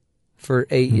me for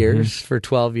 8 years, for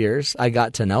 12 years. I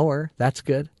got to know her. That's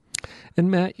good.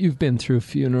 And Matt, you've been through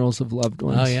funerals of loved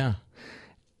ones. Oh, yeah.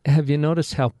 Have you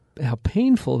noticed how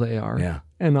painful they are? Yeah.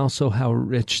 And also how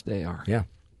rich they are? Yeah.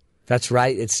 That's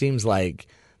right. It seems like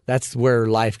that's where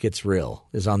life gets real,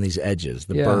 is on these edges,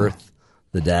 the birth,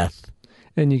 the death.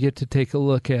 And you get to take a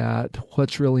look at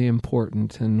what's really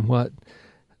important and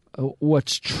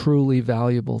what's truly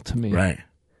valuable to me. Right.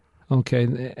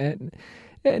 Okay.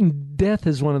 And death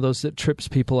is one of those that trips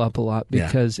people up a lot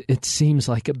because it seems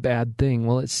like a bad thing.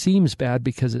 Well, it seems bad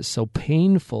because it's so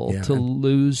painful to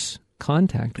lose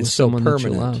contact with someone that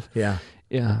you love. Yeah.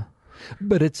 Yeah.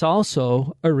 But it's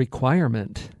also a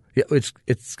requirement. Yeah,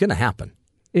 it's going to happen.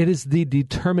 It is the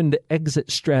determined exit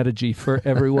strategy for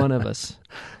every one of us.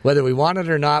 Whether we want it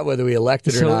or not, whether we elect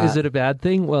it or not. So is it a bad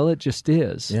thing? Well, it just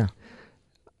is. Yeah.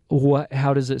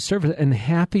 How does it serve? And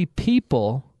happy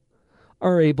people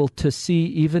are able to see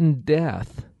even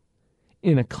death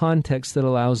in a context that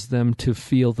allows them to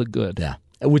feel the good. Yeah.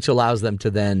 Which allows them to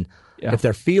then, if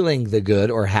they're feeling the good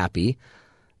or happy,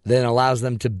 then allows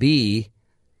them to be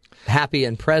happy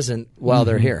and present while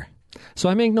they're here. So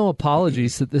I make no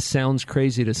apologies that this sounds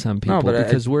crazy to some people,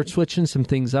 because we're switching some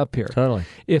things up here. Totally.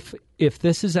 If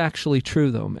this is actually true,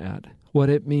 though, Matt, what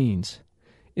it means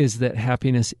is that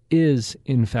happiness is,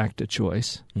 in fact, a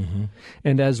choice. Mm-hmm.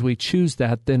 And as we choose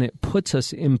that, then it puts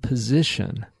us in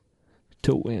position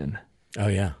to win. Oh,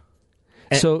 yeah.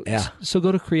 So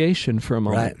go to creation for a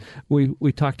moment. Right.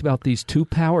 We talked about these two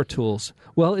power tools.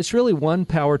 Well, it's really one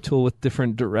power tool with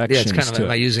different directions. Yeah, it's kind of,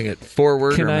 am I using it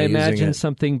forward? Can or am I using imagine it...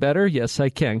 something better? Yes, I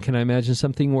can. Can I imagine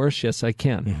something worse? Yes, I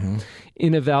can. Mm-hmm.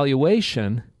 In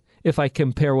evaluation, if I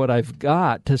compare what I've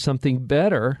got to something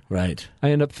better, right,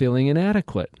 I end up feeling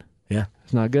inadequate. Yeah.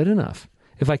 It's not good enough.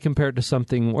 If I compare it to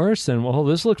something worse, then, well,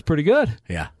 this looks pretty good.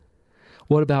 Yeah.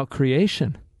 What about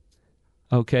creation?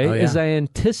 Okay, Oh, yeah. as I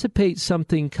anticipate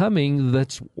something coming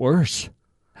that's worse,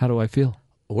 how do I feel?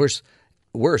 Worse.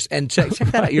 And check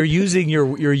that out. You're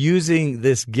using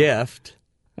this gift,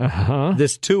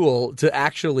 this tool, to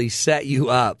actually set you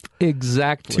up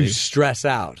exactly to stress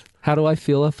out. How do I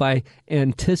feel if I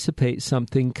anticipate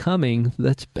something coming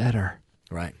that's better?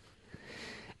 Right.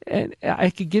 And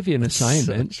I could give you an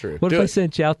assignment. So true. What Do if I it.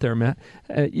 sent you out there, Matt?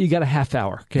 You got a half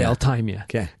hour. Okay, I'll time you.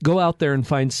 Okay. Go out there and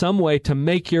find some way to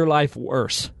make your life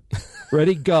worse.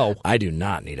 Ready? Go. I do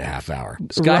not need a half hour. Right.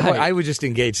 Skyboy, I would just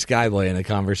engage Skyboy in a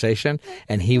conversation,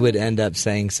 and he would end up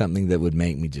saying something that would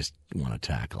make me just want to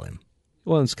tackle him.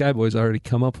 Well, and Skyboy's already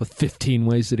come up with 15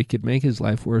 ways that he could make his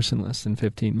life worse in less than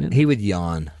 15 minutes. He would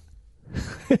yawn.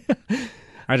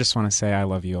 I just want to say I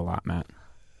love you a lot, Matt.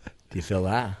 Do you feel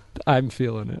that? I'm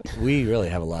feeling it. We really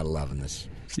have a lot of love in this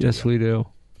studio. Yes, we do.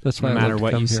 That's why No I matter love to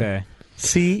what come you here. say.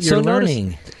 See, you're So notice-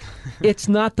 learning. It's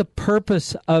not the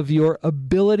purpose of your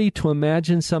ability to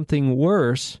imagine something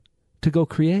worse to go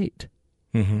create.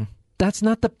 Mm-hmm. That's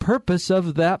not the purpose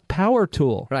of that power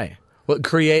tool. Right. Well,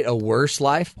 create a worse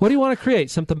life? What do you want to create?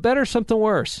 Something better, something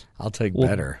worse? I'll take Well,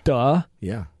 better. Duh.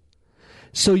 Yeah.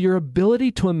 So your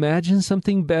ability to imagine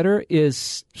something better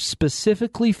is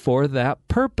specifically for that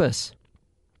purpose.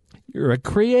 You're a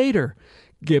creator.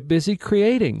 Get busy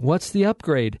creating. What's the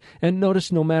upgrade? And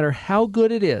notice no matter how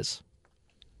good it is,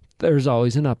 there's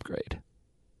always an upgrade.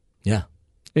 Yeah.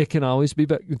 It can always be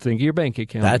better. Think of your bank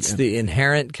account. That's again. the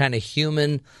inherent kind of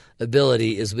human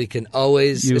ability is we can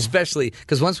always, especially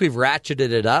because once we've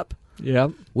ratcheted it up,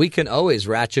 we can always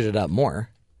ratchet it up more.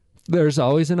 There's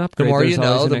always an upgrade. The more There's you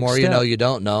know, always the a more next you know step. you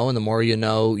don't know, and the more you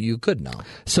know you could know.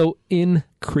 So in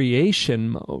creation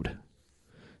mode,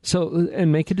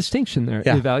 and make a distinction there,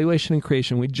 evaluation and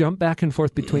creation. We jump back and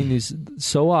forth between these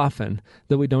so often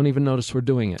that we don't even notice we're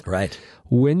doing it. Right.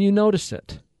 When you notice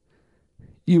it,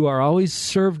 you are always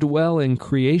served well in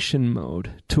creation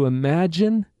mode to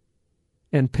imagine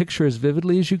and picture as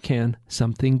vividly as you can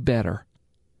something better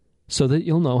so that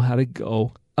you'll know how to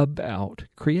go about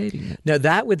creating it. Now,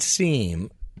 that would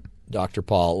seem, Dr.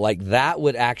 Paul, like that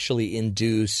would actually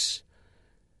induce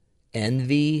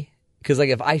envy. Because, like,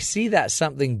 if I see that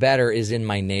something better is in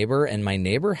my neighbor and my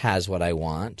neighbor has what I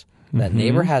want, that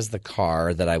neighbor has the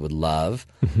car that I would love,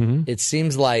 it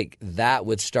seems like that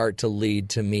would start to lead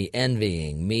to me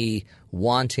envying, me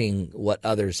wanting what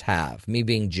others have, me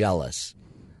being jealous.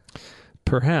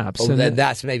 Perhaps. And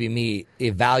that's maybe me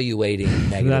evaluating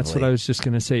negatively. That's what I was just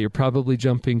going to say. You're probably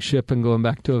jumping ship and going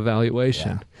back to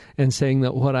evaluation and saying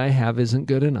that what I have isn't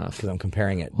good enough. Because I'm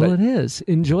comparing it. Well, it is.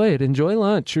 Enjoy it. Enjoy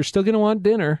lunch. You're still going to want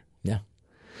dinner. Yeah.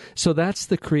 So that's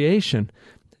the creation.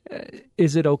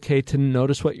 Is it okay to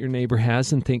notice what your neighbor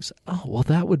has and thinks, oh, well,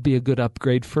 that would be a good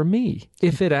upgrade for me?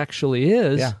 If it actually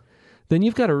is, then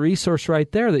you've got a resource right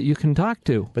there that you can talk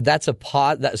to. But that's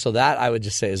so that I would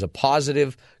just say is a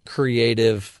positive,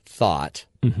 creative thought.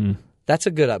 That's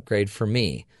a good upgrade for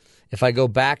me. If I go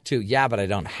back to, but I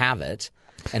don't have it,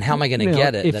 and how am I going to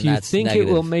get it? If then you that's think negative.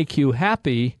 it will make you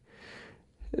happy,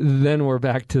 then we're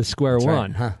back to square That's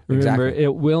right. one. Remember,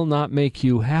 it will not make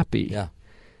you happy. Yeah.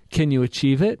 Can you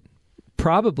achieve it?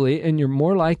 Probably, and you're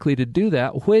more likely to do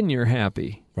that when you're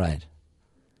happy. Right.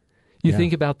 You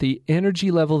think about the energy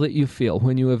level that you feel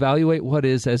when you evaluate what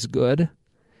is as good,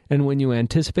 and when you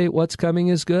anticipate what's coming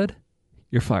as good,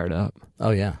 you're fired up.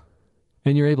 Oh, yeah.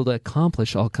 And you're able to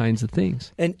accomplish all kinds of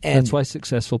things. And that's why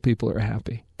successful people are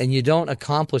happy. And you don't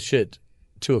accomplish it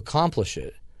to accomplish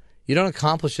it. You don't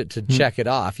accomplish it to check it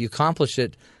off. You accomplish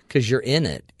it because you're in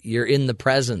it. You're in the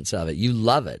presence of it. You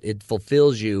love it. It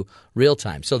fulfills you real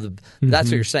time. So that's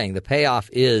what you're saying. The payoff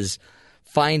is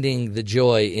finding the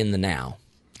joy in the now.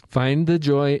 Find the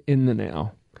joy in the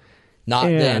now. Not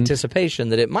the anticipation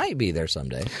that it might be there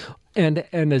someday. And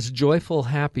as joyful,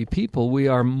 happy people, we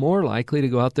are more likely to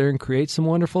go out there and create some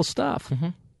wonderful stuff.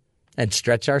 And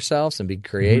stretch ourselves and be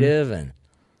creative. And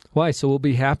why? So we'll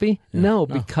be happy? No,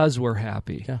 because we're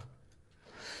happy. Yeah.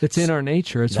 It's in our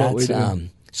nature. It's what we do.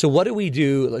 So what do we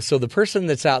do? So the person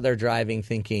that's out there driving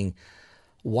thinking,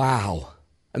 wow.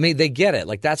 I mean, they get it.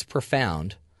 Like, that's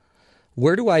profound.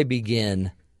 Where do I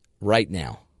begin right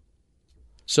now?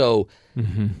 So,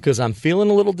 because I'm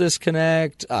feeling a little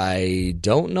disconnect, I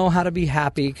don't know how to be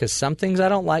happy because some things I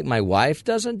don't like. My wife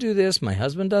doesn't do this. My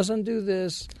husband doesn't do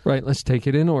this. Right. Let's take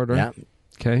it in order. Yeah.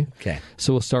 Okay.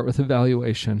 So we'll start with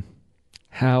evaluation.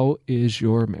 How is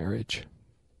your marriage?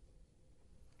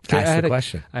 Ask the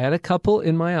question. I had a couple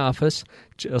in my office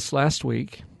just last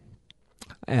week.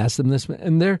 I asked them this,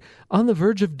 and they're on the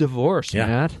verge of divorce,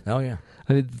 Matt. Oh, yeah.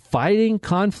 I mean, fighting,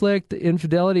 conflict,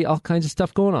 infidelity, all kinds of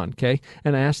stuff going on, okay?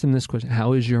 And I asked them this question,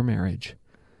 how is your marriage?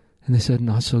 And they said,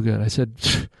 not so good. I said,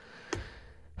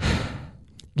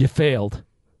 you failed.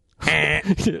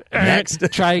 Next.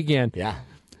 Try again. Yeah.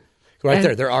 Right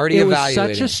there. They're already evaluating. It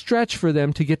was such a stretch for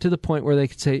them to get to the point where they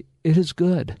could say, it is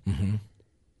good.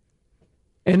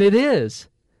 And it is,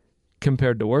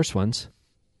 compared to worse ones.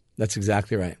 That's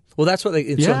exactly right. Well, that's what so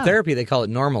in therapy they call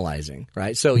it normalizing,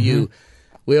 right? So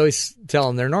we always tell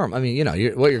them they're normal. I mean,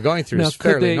 what you're going through is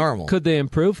fairly normal. Could they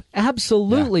improve?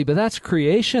 Absolutely, but that's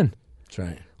creation. That's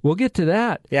right. We'll get to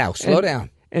that. Yeah, slow down.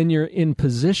 And you're in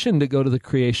position to go to the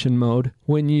creation mode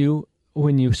when you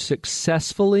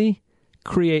successfully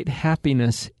create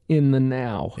happiness in the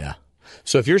now. Yeah.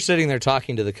 So if you're sitting there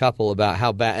talking to the couple about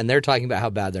how bad, and they're talking about how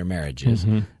bad their marriage is,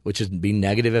 which is be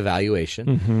negative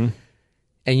evaluation,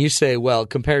 and you say, well,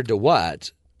 compared to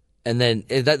what? And then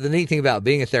the neat thing about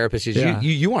being a therapist is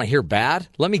you want to hear bad?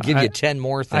 Let me give you 10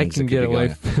 more things. I can get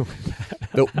away.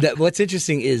 But what's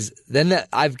interesting is then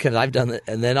I've done that,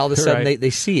 and then all of a sudden they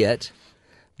see it,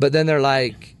 but then they're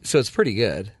like, so it's pretty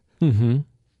good.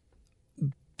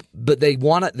 But they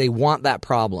want that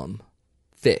problem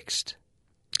fixed.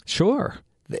 Sure.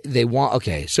 They want,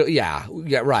 okay, so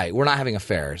right, we're not having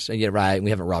affairs, and we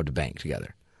haven't robbed a bank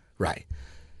together. Right.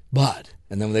 But,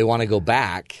 and then they want to go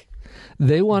back.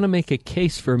 They want to make a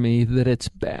case for me that it's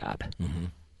bad.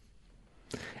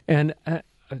 And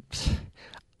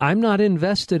I'm not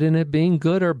invested in it being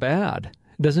good or bad.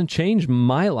 It doesn't change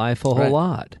my life a whole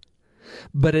lot.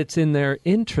 But it's in their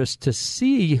interest to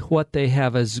see what they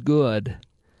have as good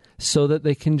so that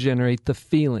they can generate the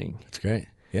feeling. That's great.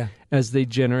 Yeah. As they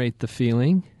generate the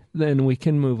feeling, then we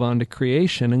can move on to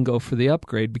creation and go for the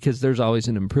upgrade, because there's always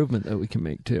an improvement that we can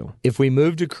make too. If we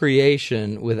move to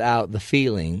creation without the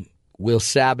feeling, we'll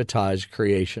sabotage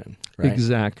creation. Right?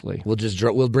 Exactly.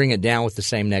 We'll bring it down with the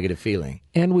same negative feeling.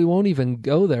 And we won't even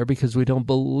go there because we don't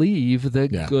believe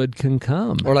that good can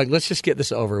come. Or like, let's just get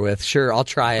this over with. Sure, I'll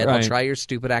try it. Right. I'll try your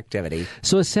stupid activity.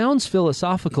 So it sounds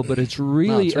philosophical, but it's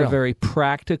really a very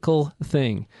practical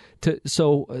thing.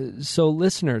 So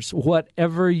listeners,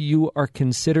 whatever you are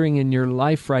considering in your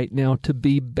life right now to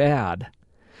be bad,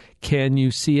 can you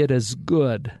see it as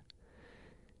good?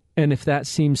 And if that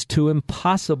seems too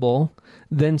impossible,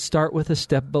 then start with a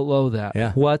step below that.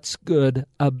 Yeah. What's good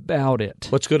about it?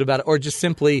 What's good about it? Or just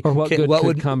simply... Or what good what could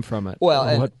would come from it?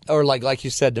 Well, or like you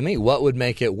said to me, what would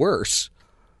make it worse?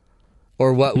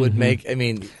 Or what would make... I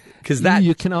mean, because that...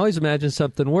 You can always imagine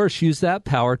something worse. Use that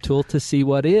power tool to see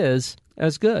what is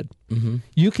as good. Mm-hmm.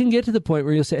 You can get to the point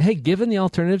where you'll say, hey, given the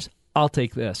alternatives, I'll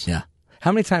take this. Yeah.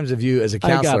 How many times have you, as a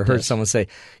counselor, heard someone say,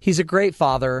 he's a great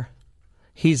father...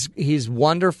 He's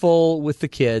wonderful with the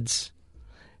kids.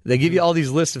 They give you all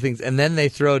these lists of things, and then they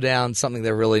throw down something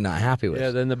they're really not happy with. Yeah,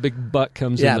 then the big butt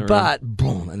comes in the room. But,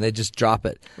 boom, and they just drop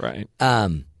it. Right.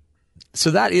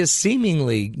 So that is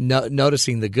seemingly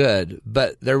noticing the good,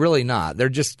 but they're really not. They're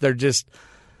just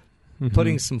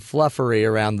putting some fluffery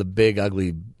around the big,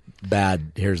 ugly,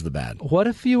 bad, here's the bad. What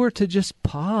if you were to just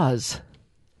pause?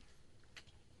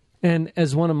 And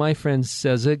as one of my friends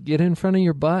says it, get in front of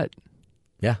your butt.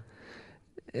 Yeah.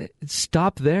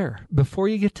 Stop there before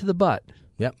you get to the butt.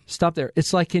 Yep. Stop there.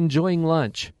 It's like enjoying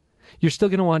lunch. You're still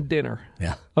going to want dinner.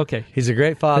 Yeah. Okay. He's a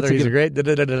great father. He's a great...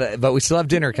 but we still have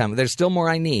dinner coming. There's still more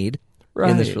I need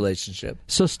in this relationship.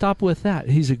 So stop with that.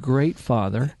 He's a great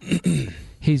father.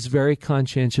 He's very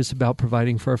conscientious about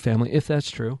providing for our family, if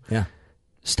that's true. Yeah.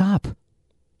 Stop.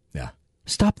 Yeah.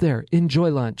 Stop there.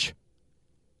 Enjoy lunch.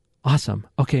 Awesome.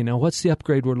 Okay, now what's the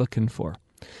upgrade we're looking for?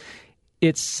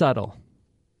 It's subtle.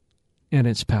 And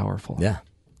it's powerful. Yeah.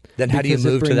 Then how do you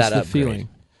move to that upgrade? Feeling.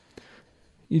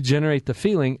 You generate the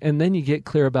feeling, and then you get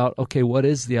clear about, okay, what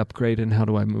is the upgrade and how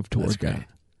do I move towards that?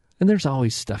 And there's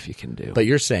always stuff you can do. But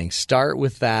you're saying start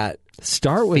with that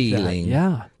feeling.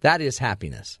 Yeah. That is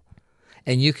happiness.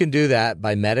 And you can do that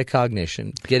by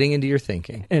metacognition, getting into your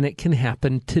thinking. And it can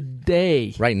happen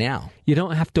today. Right now. You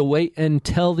don't have to wait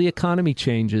until the economy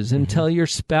changes, until your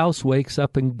spouse wakes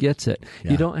up and gets it.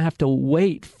 Yeah. You don't have to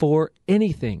wait for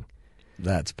anything.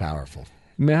 That's powerful.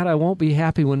 Matt, I won't be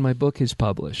happy when my book is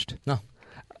published. No.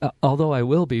 Although I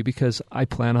will be, because I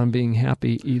plan on being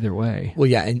happy either way. Well,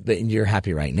 yeah, but you're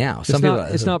happy right now.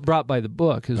 It's not brought by the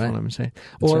book, is what I'm saying.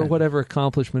 Or whatever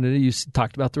accomplishment it is. You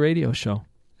talked about the radio show.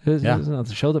 It's not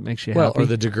the show that makes you happy. Or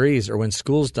the degrees, or when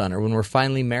school's done, or when we're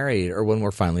finally married, or when we're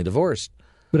finally divorced.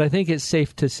 But I think it's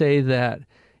safe to say that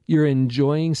you're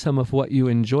enjoying some of what you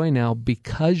enjoy now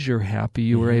because you're happy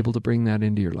you were able to bring that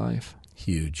into your life.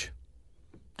 Huge.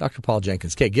 Dr. Paul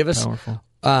Jenkins. Okay, give us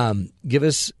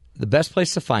the best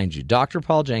place to find you,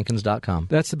 drpauljenkins.com.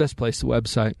 That's the best place, the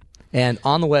website. And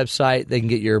on the website, they can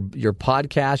get your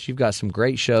podcast. You've got some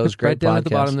great shows, great right down podcasts. At the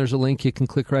bottom, there's a link you can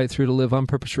click right through to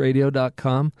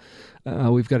liveonpurposeradio.com.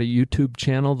 We've got a YouTube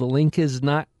channel. The link is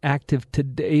not active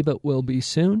today, but will be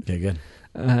soon. Okay,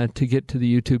 good. To get to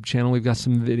the YouTube channel, we've got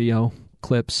some video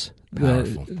clips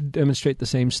that demonstrate the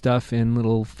same stuff in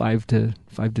little 5 to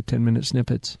 10 minute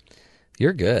snippets.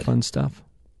 You're good. Fun stuff.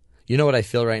 You know what I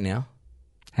feel right now?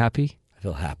 Happy? I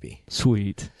feel happy.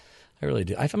 Sweet. I really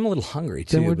do. I'm a little hungry,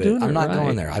 too, but I'm not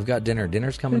going there. I've got dinner.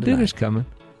 Dinner's coming tonight. Dinner's coming.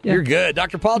 Yeah. You're good.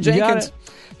 Dr. Paul Jenkins.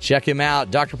 Check him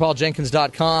out,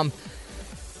 drpauljenkins.com.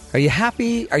 Are you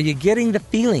happy? Are you getting the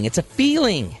feeling? It's a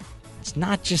feeling. It's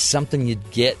not just something you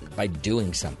get by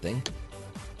doing something.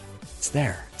 It's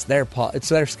there. It's there, Paul. It's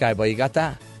there, Skyboy. You got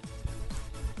that?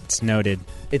 It's noted.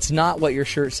 It's not what your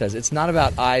shirt says. It's not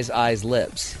about eyes,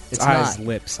 lips. It's eyes,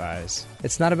 lips, eyes.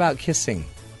 It's not about kissing.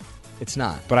 It's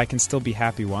not. But I can still be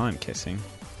happy while I'm kissing.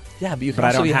 Yeah, but you can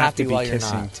also be happy while you're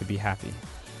kissing not. To be happy.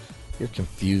 You're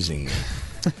confusing me.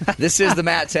 This is the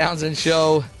Matt Townsend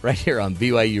Show right here on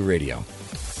BYU Radio.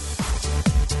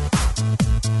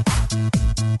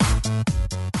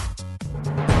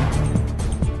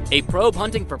 A probe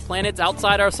hunting for planets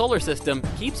outside our solar system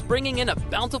keeps bringing in a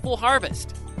bountiful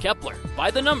harvest. Kepler,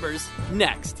 by the numbers,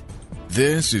 next.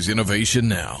 This is Innovation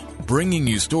Now, bringing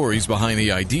you stories behind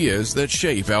the ideas that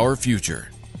shape our future.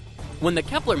 When the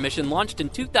Kepler mission launched in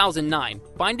 2009,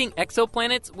 finding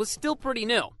exoplanets was still pretty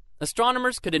new.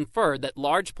 Astronomers could infer that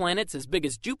large planets as big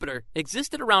as Jupiter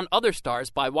existed around other stars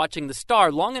by watching the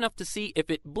star long enough to see if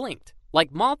it blinked.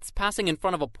 Like moths passing in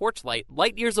front of a porch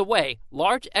light years away,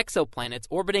 large exoplanets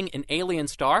orbiting an alien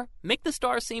star make the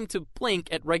star seem to blink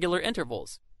at regular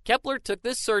intervals. Kepler took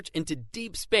this search into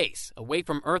deep space, away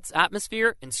from Earth's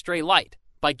atmosphere and stray light.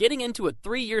 By getting into a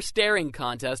 3-year staring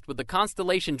contest with the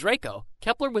constellation Draco,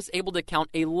 Kepler was able to count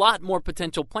a lot more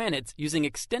potential planets using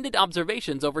extended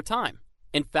observations over time.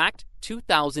 In fact,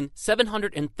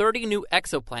 2,730 new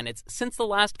exoplanets since the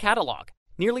last catalog,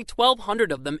 nearly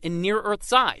 1,200 of them in near-Earth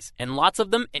size, and lots of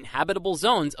them in habitable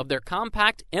zones of their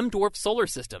compact M-dwarf solar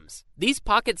systems. These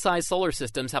pocket-sized solar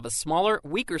systems have a smaller,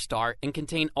 weaker star and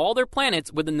contain all their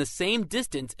planets within the same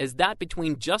distance as that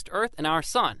between just Earth and our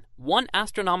Sun, 1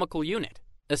 astronomical unit.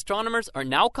 Astronomers are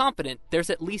now confident there's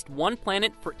at least one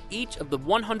planet for each of the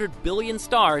 100 billion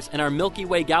stars in our Milky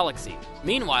Way galaxy.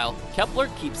 Meanwhile, Kepler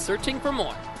keeps searching for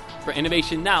more. For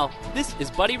Innovation Now, this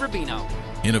is Buddy Rubino.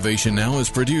 Innovation Now is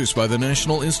produced by the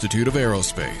National Institute of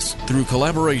Aerospace through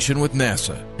collaboration with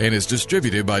NASA and is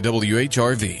distributed by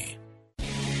WHRV.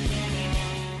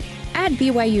 Add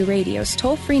BYU Radio's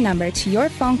toll-free number to your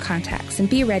phone contacts and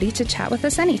be ready to chat with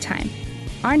us anytime.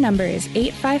 Our number is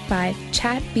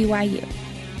 855-CHAT-BYU.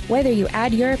 Whether you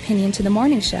add your opinion to the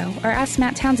morning show or ask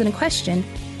Matt Townsend a question,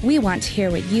 we want to hear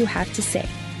what you have to say.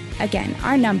 Again,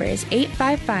 our number is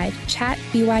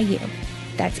 855-CHAT-BYU.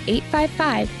 That's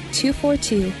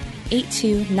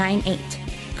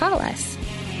 855-242-8298. Call us.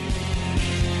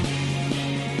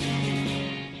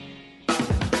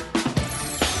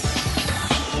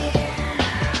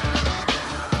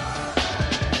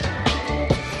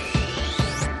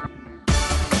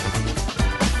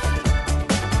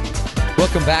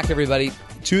 Welcome back, everybody,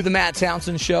 to the Matt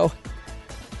Townsend Show.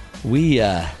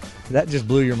 That just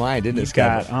blew your mind, didn't it,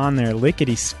 Scott? Got on there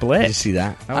lickety split. Did you see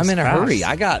that? I'm in a hurry.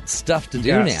 I got stuff to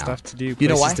do now. Stuff to do. You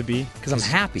know why? To be. Because I'm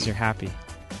happy. You're happy.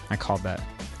 I called that.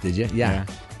 Did you? Yeah.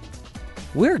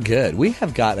 We're good. We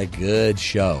have got a good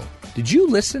show. Did you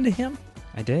listen to him?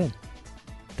 I did.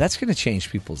 That's going to change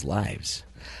people's lives.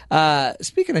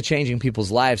 Speaking of changing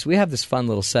people's lives, we have this fun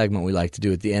little segment we like to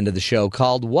do at the end of the show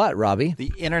called what, Robbie?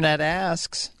 The Internet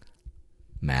Asks.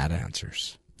 Matt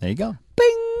Answers. There you go.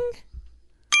 Bing!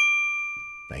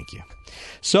 Thank you.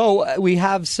 So we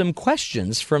have some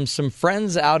questions from some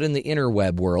friends out in the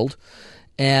interweb world.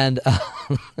 And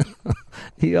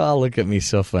you all look at me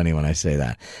so funny when I say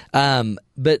that.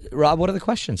 But, Rob, what are the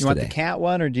questions today? You want the cat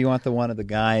one, or do you want the one of the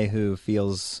guy who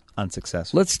feels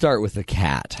unsuccessful? Let's start with the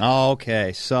cat. Oh,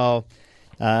 okay. So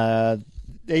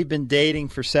they've been dating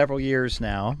for several years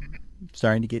now,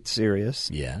 starting to get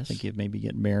serious. Yes. I think maybe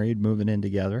getting married, moving in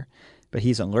together. But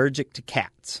he's allergic to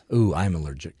cats. Ooh, I'm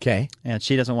allergic. Okay. And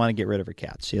she doesn't want to get rid of her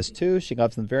cats. She has 2. She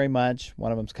loves them very much.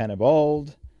 One of them's kind of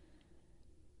old.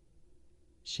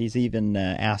 He's even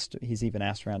asked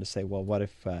around to say, well, what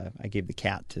if I gave the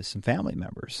cat to some family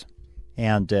members?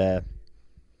 And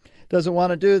doesn't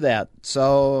want to do that.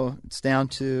 So it's down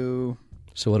to...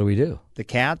 So what do we do? The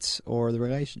cats or the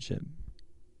relationship.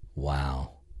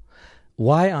 Wow.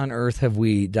 Why on earth have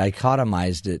we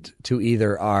dichotomized it to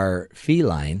either our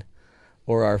feline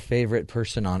or our favorite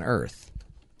person on earth?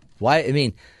 Why? I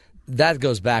mean, that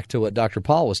goes back to what Dr.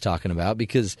 Paul was talking about,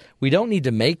 because we don't need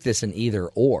to make this an either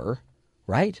or,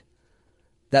 right?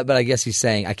 But I guess he's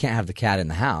saying I can't have the cat in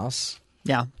the house.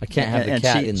 Yeah. I can't have the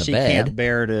cat in the bed. She can't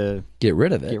bear to get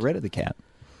rid of it. Get rid of the cat.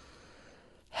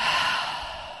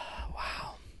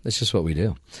 Wow. That's just what we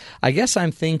do. I guess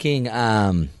I'm thinking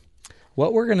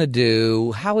what we're going to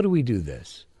do, how do we do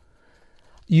this?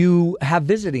 You have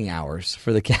visiting hours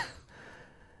for the cat.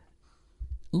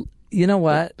 You know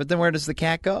what? But then where does the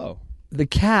cat go? The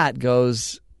cat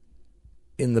goes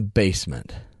in the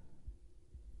basement.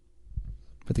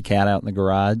 Put the cat out in the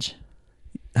garage?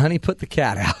 Honey, put the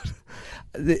cat out.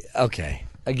 Okay.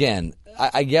 Again,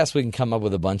 I guess we can come up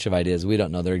with a bunch of ideas. We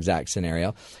don't know their exact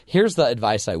scenario. Here's the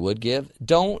advice I would give.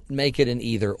 Don't make it an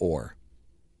either or.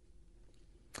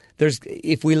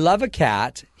 If we love a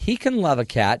cat, he can love a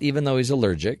cat even though he's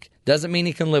allergic. Doesn't mean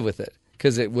he can live with it,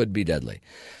 because it would be deadly.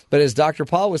 But as Dr.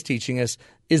 Paul was teaching us,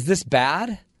 is this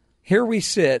bad? Here we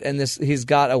sit, and he's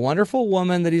got a wonderful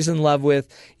woman that he's in love with,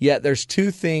 yet there's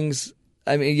 2 things.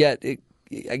 I mean, I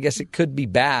guess it could be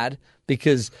bad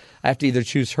because I have to either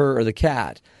choose her or the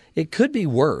cat. It could be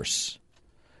worse.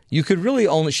 You could really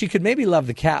she could maybe love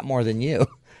the cat more than you.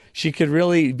 She could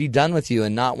really be done with you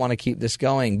and not want to keep this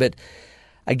going. But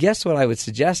I guess what I would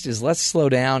suggest is let's slow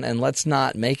down and let's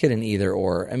not make it an either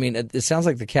or. I mean, it sounds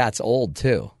like the cat's old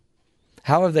too.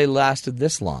 How have they lasted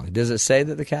this long? Does it say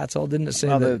that the cat's old? Didn't it say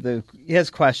that? His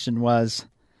question was,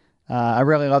 I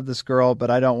really love this girl, but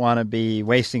I don't want to be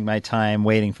wasting my time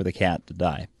waiting for the cat to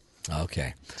die.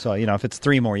 Okay. So, if it's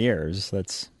 3 more years,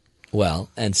 that's... Well,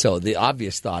 and so the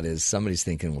obvious thought is somebody's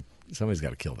thinking, well, somebody's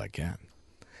got to kill that cat.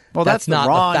 Well, that's the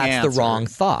wrong answer. The wrong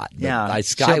thought. Yeah,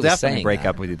 Sky she'll was definitely saying break that.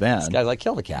 up with you then. Sky's like,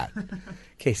 kill the cat.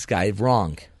 Okay, Sky,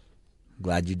 wrong.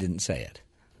 Glad you didn't say it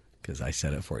because I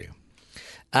said it for you.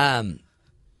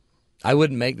 I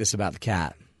wouldn't make this about the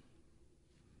cat.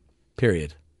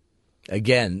 Period.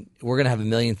 Again, we're going to have a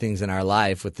million things in our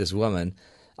life with this woman.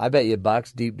 I bet you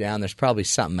bucks deep down there's probably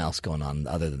something else going on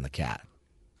other than the cat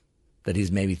that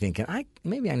he's maybe thinking,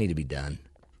 maybe I need to be done.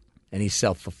 And he's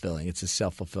self-fulfilling. It's a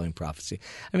self-fulfilling prophecy.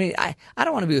 I mean, I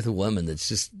don't want to be with a woman that's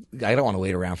just – I don't want to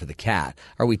wait around for the cat.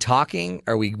 Are we talking?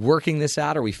 Are we working this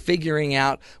out? Are we figuring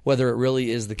out whether it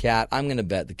really is the cat? I'm going to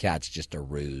bet the cat's just a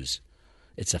ruse.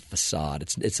 It's a facade.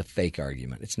 It's a fake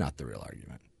argument. It's not the real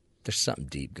argument. There's something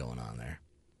deep going on there.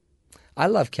 I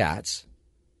love cats,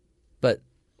 but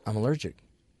I'm allergic.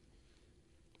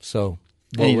 So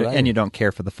and you don't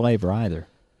care for the flavor either.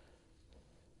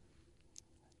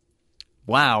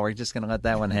 Wow, we're just going to let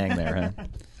that one hang there, huh?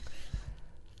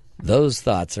 Those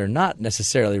thoughts are not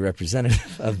necessarily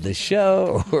representative of the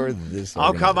show or this.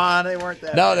 Oh, come on. They weren't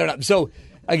that. No, they're not. So,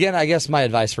 again, I guess my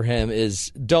advice for him is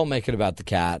don't make it about the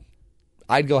cat.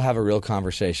 I'd go have a real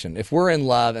conversation. If we're in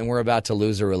love and we're about to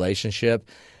lose a relationship,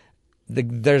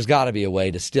 there's got to be a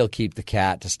way to still keep the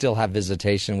cat, to still have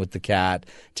visitation with the cat,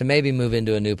 to maybe move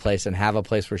into a new place and have a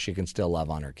place where she can still love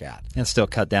on her cat. And still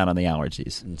cut down on the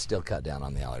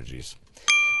allergies.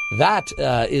 That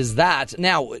is that.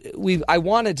 Now, I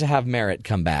wanted to have Merritt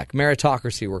come back.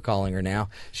 Meritocracy, we're calling her now.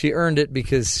 She earned it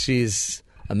because she's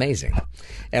amazing.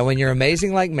 And when you're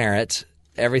amazing like Merritt,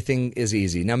 everything is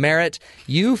easy. Now, Merritt,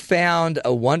 you found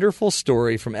a wonderful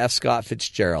story from F. Scott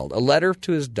Fitzgerald, a letter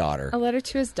to his daughter. A letter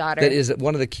to his daughter. That is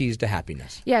one of the keys to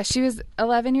happiness. Yeah, she was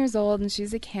 11 years old and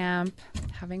she's at camp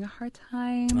having a hard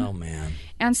time. Oh, man.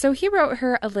 And so he wrote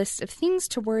her a list of things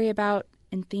to worry about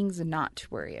and things not to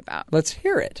worry about. Let's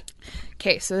hear it.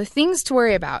 Okay, so the things to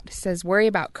worry about. It says worry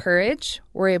about courage,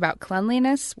 worry about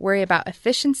cleanliness, worry about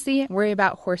efficiency, worry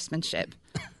about horsemanship.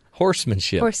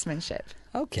 Horsemanship.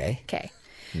 Okay.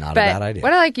 Not a bad idea.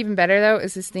 What I like even better, though,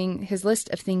 is his list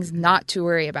of things not to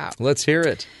worry about. Let's hear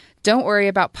it. Don't worry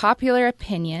about popular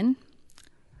opinion.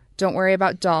 Don't worry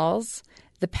about dolls,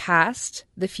 the past,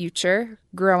 the future,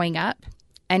 growing up,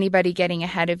 anybody getting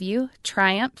ahead of you,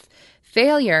 triumph,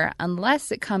 failure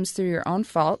unless it comes through your own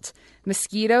fault,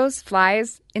 mosquitoes,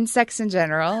 flies, insects in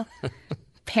general,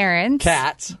 parents,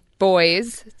 cats,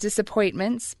 boys,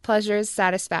 disappointments, pleasures,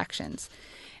 satisfactions.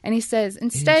 And he says,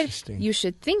 instead, you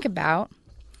should think about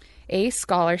A,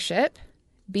 scholarship,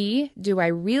 B, do I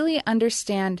really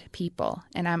understand people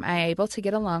and am I able to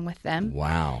get along with them?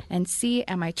 Wow. And C,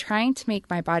 am I trying to make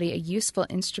my body a useful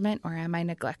instrument or am I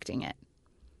neglecting it?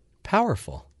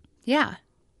 Powerful. Yeah.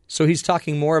 So he's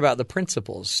talking more about the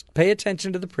principles. Pay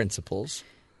attention to the principles.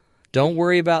 Don't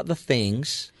worry about the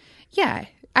things. Yeah.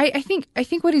 I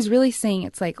think what he's really saying,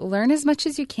 it's like learn as much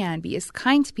as you can, be as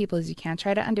kind to people as you can,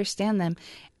 try to understand them,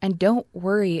 and don't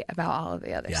worry about all of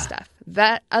the other stuff.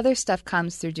 That other stuff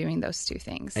comes through doing those two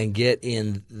things. And get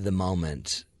in the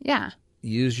moment. Yeah.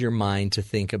 Use your mind to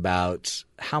think about,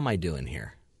 how am I doing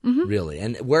here? Mm-hmm. Really?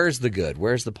 And where's the good?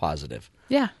 Where's the positive?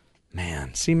 Yeah.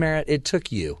 Man, see, Merritt, it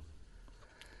took you.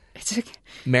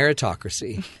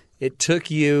 Meritocracy. It took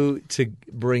you to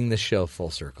bring the show full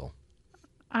circle.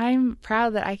 I'm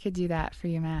proud that I could do that for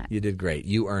you, Matt. You did great.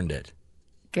 You earned it.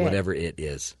 Good. Whatever it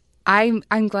is. I'm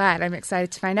glad. I'm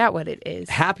excited to find out what it is.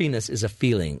 Happiness is a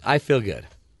feeling. I feel good.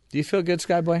 Do you feel good,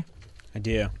 Skyboy? I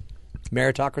do.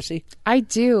 Meritocracy? I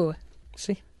do.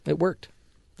 See, it worked.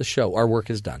 The show, our work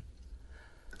is done.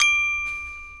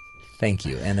 Thank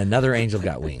you. And another angel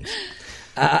got wings.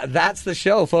 That's the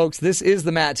show, folks. This is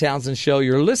the Matt Townsend Show.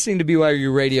 You're listening to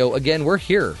BYU Radio. Again, we're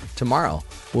here tomorrow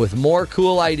with more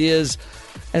cool ideas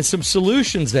and some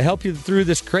solutions to help you through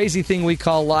this crazy thing we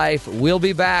call life. We'll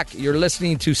be back. You're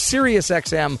listening to Sirius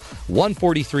XM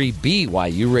 143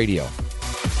 BYU Radio.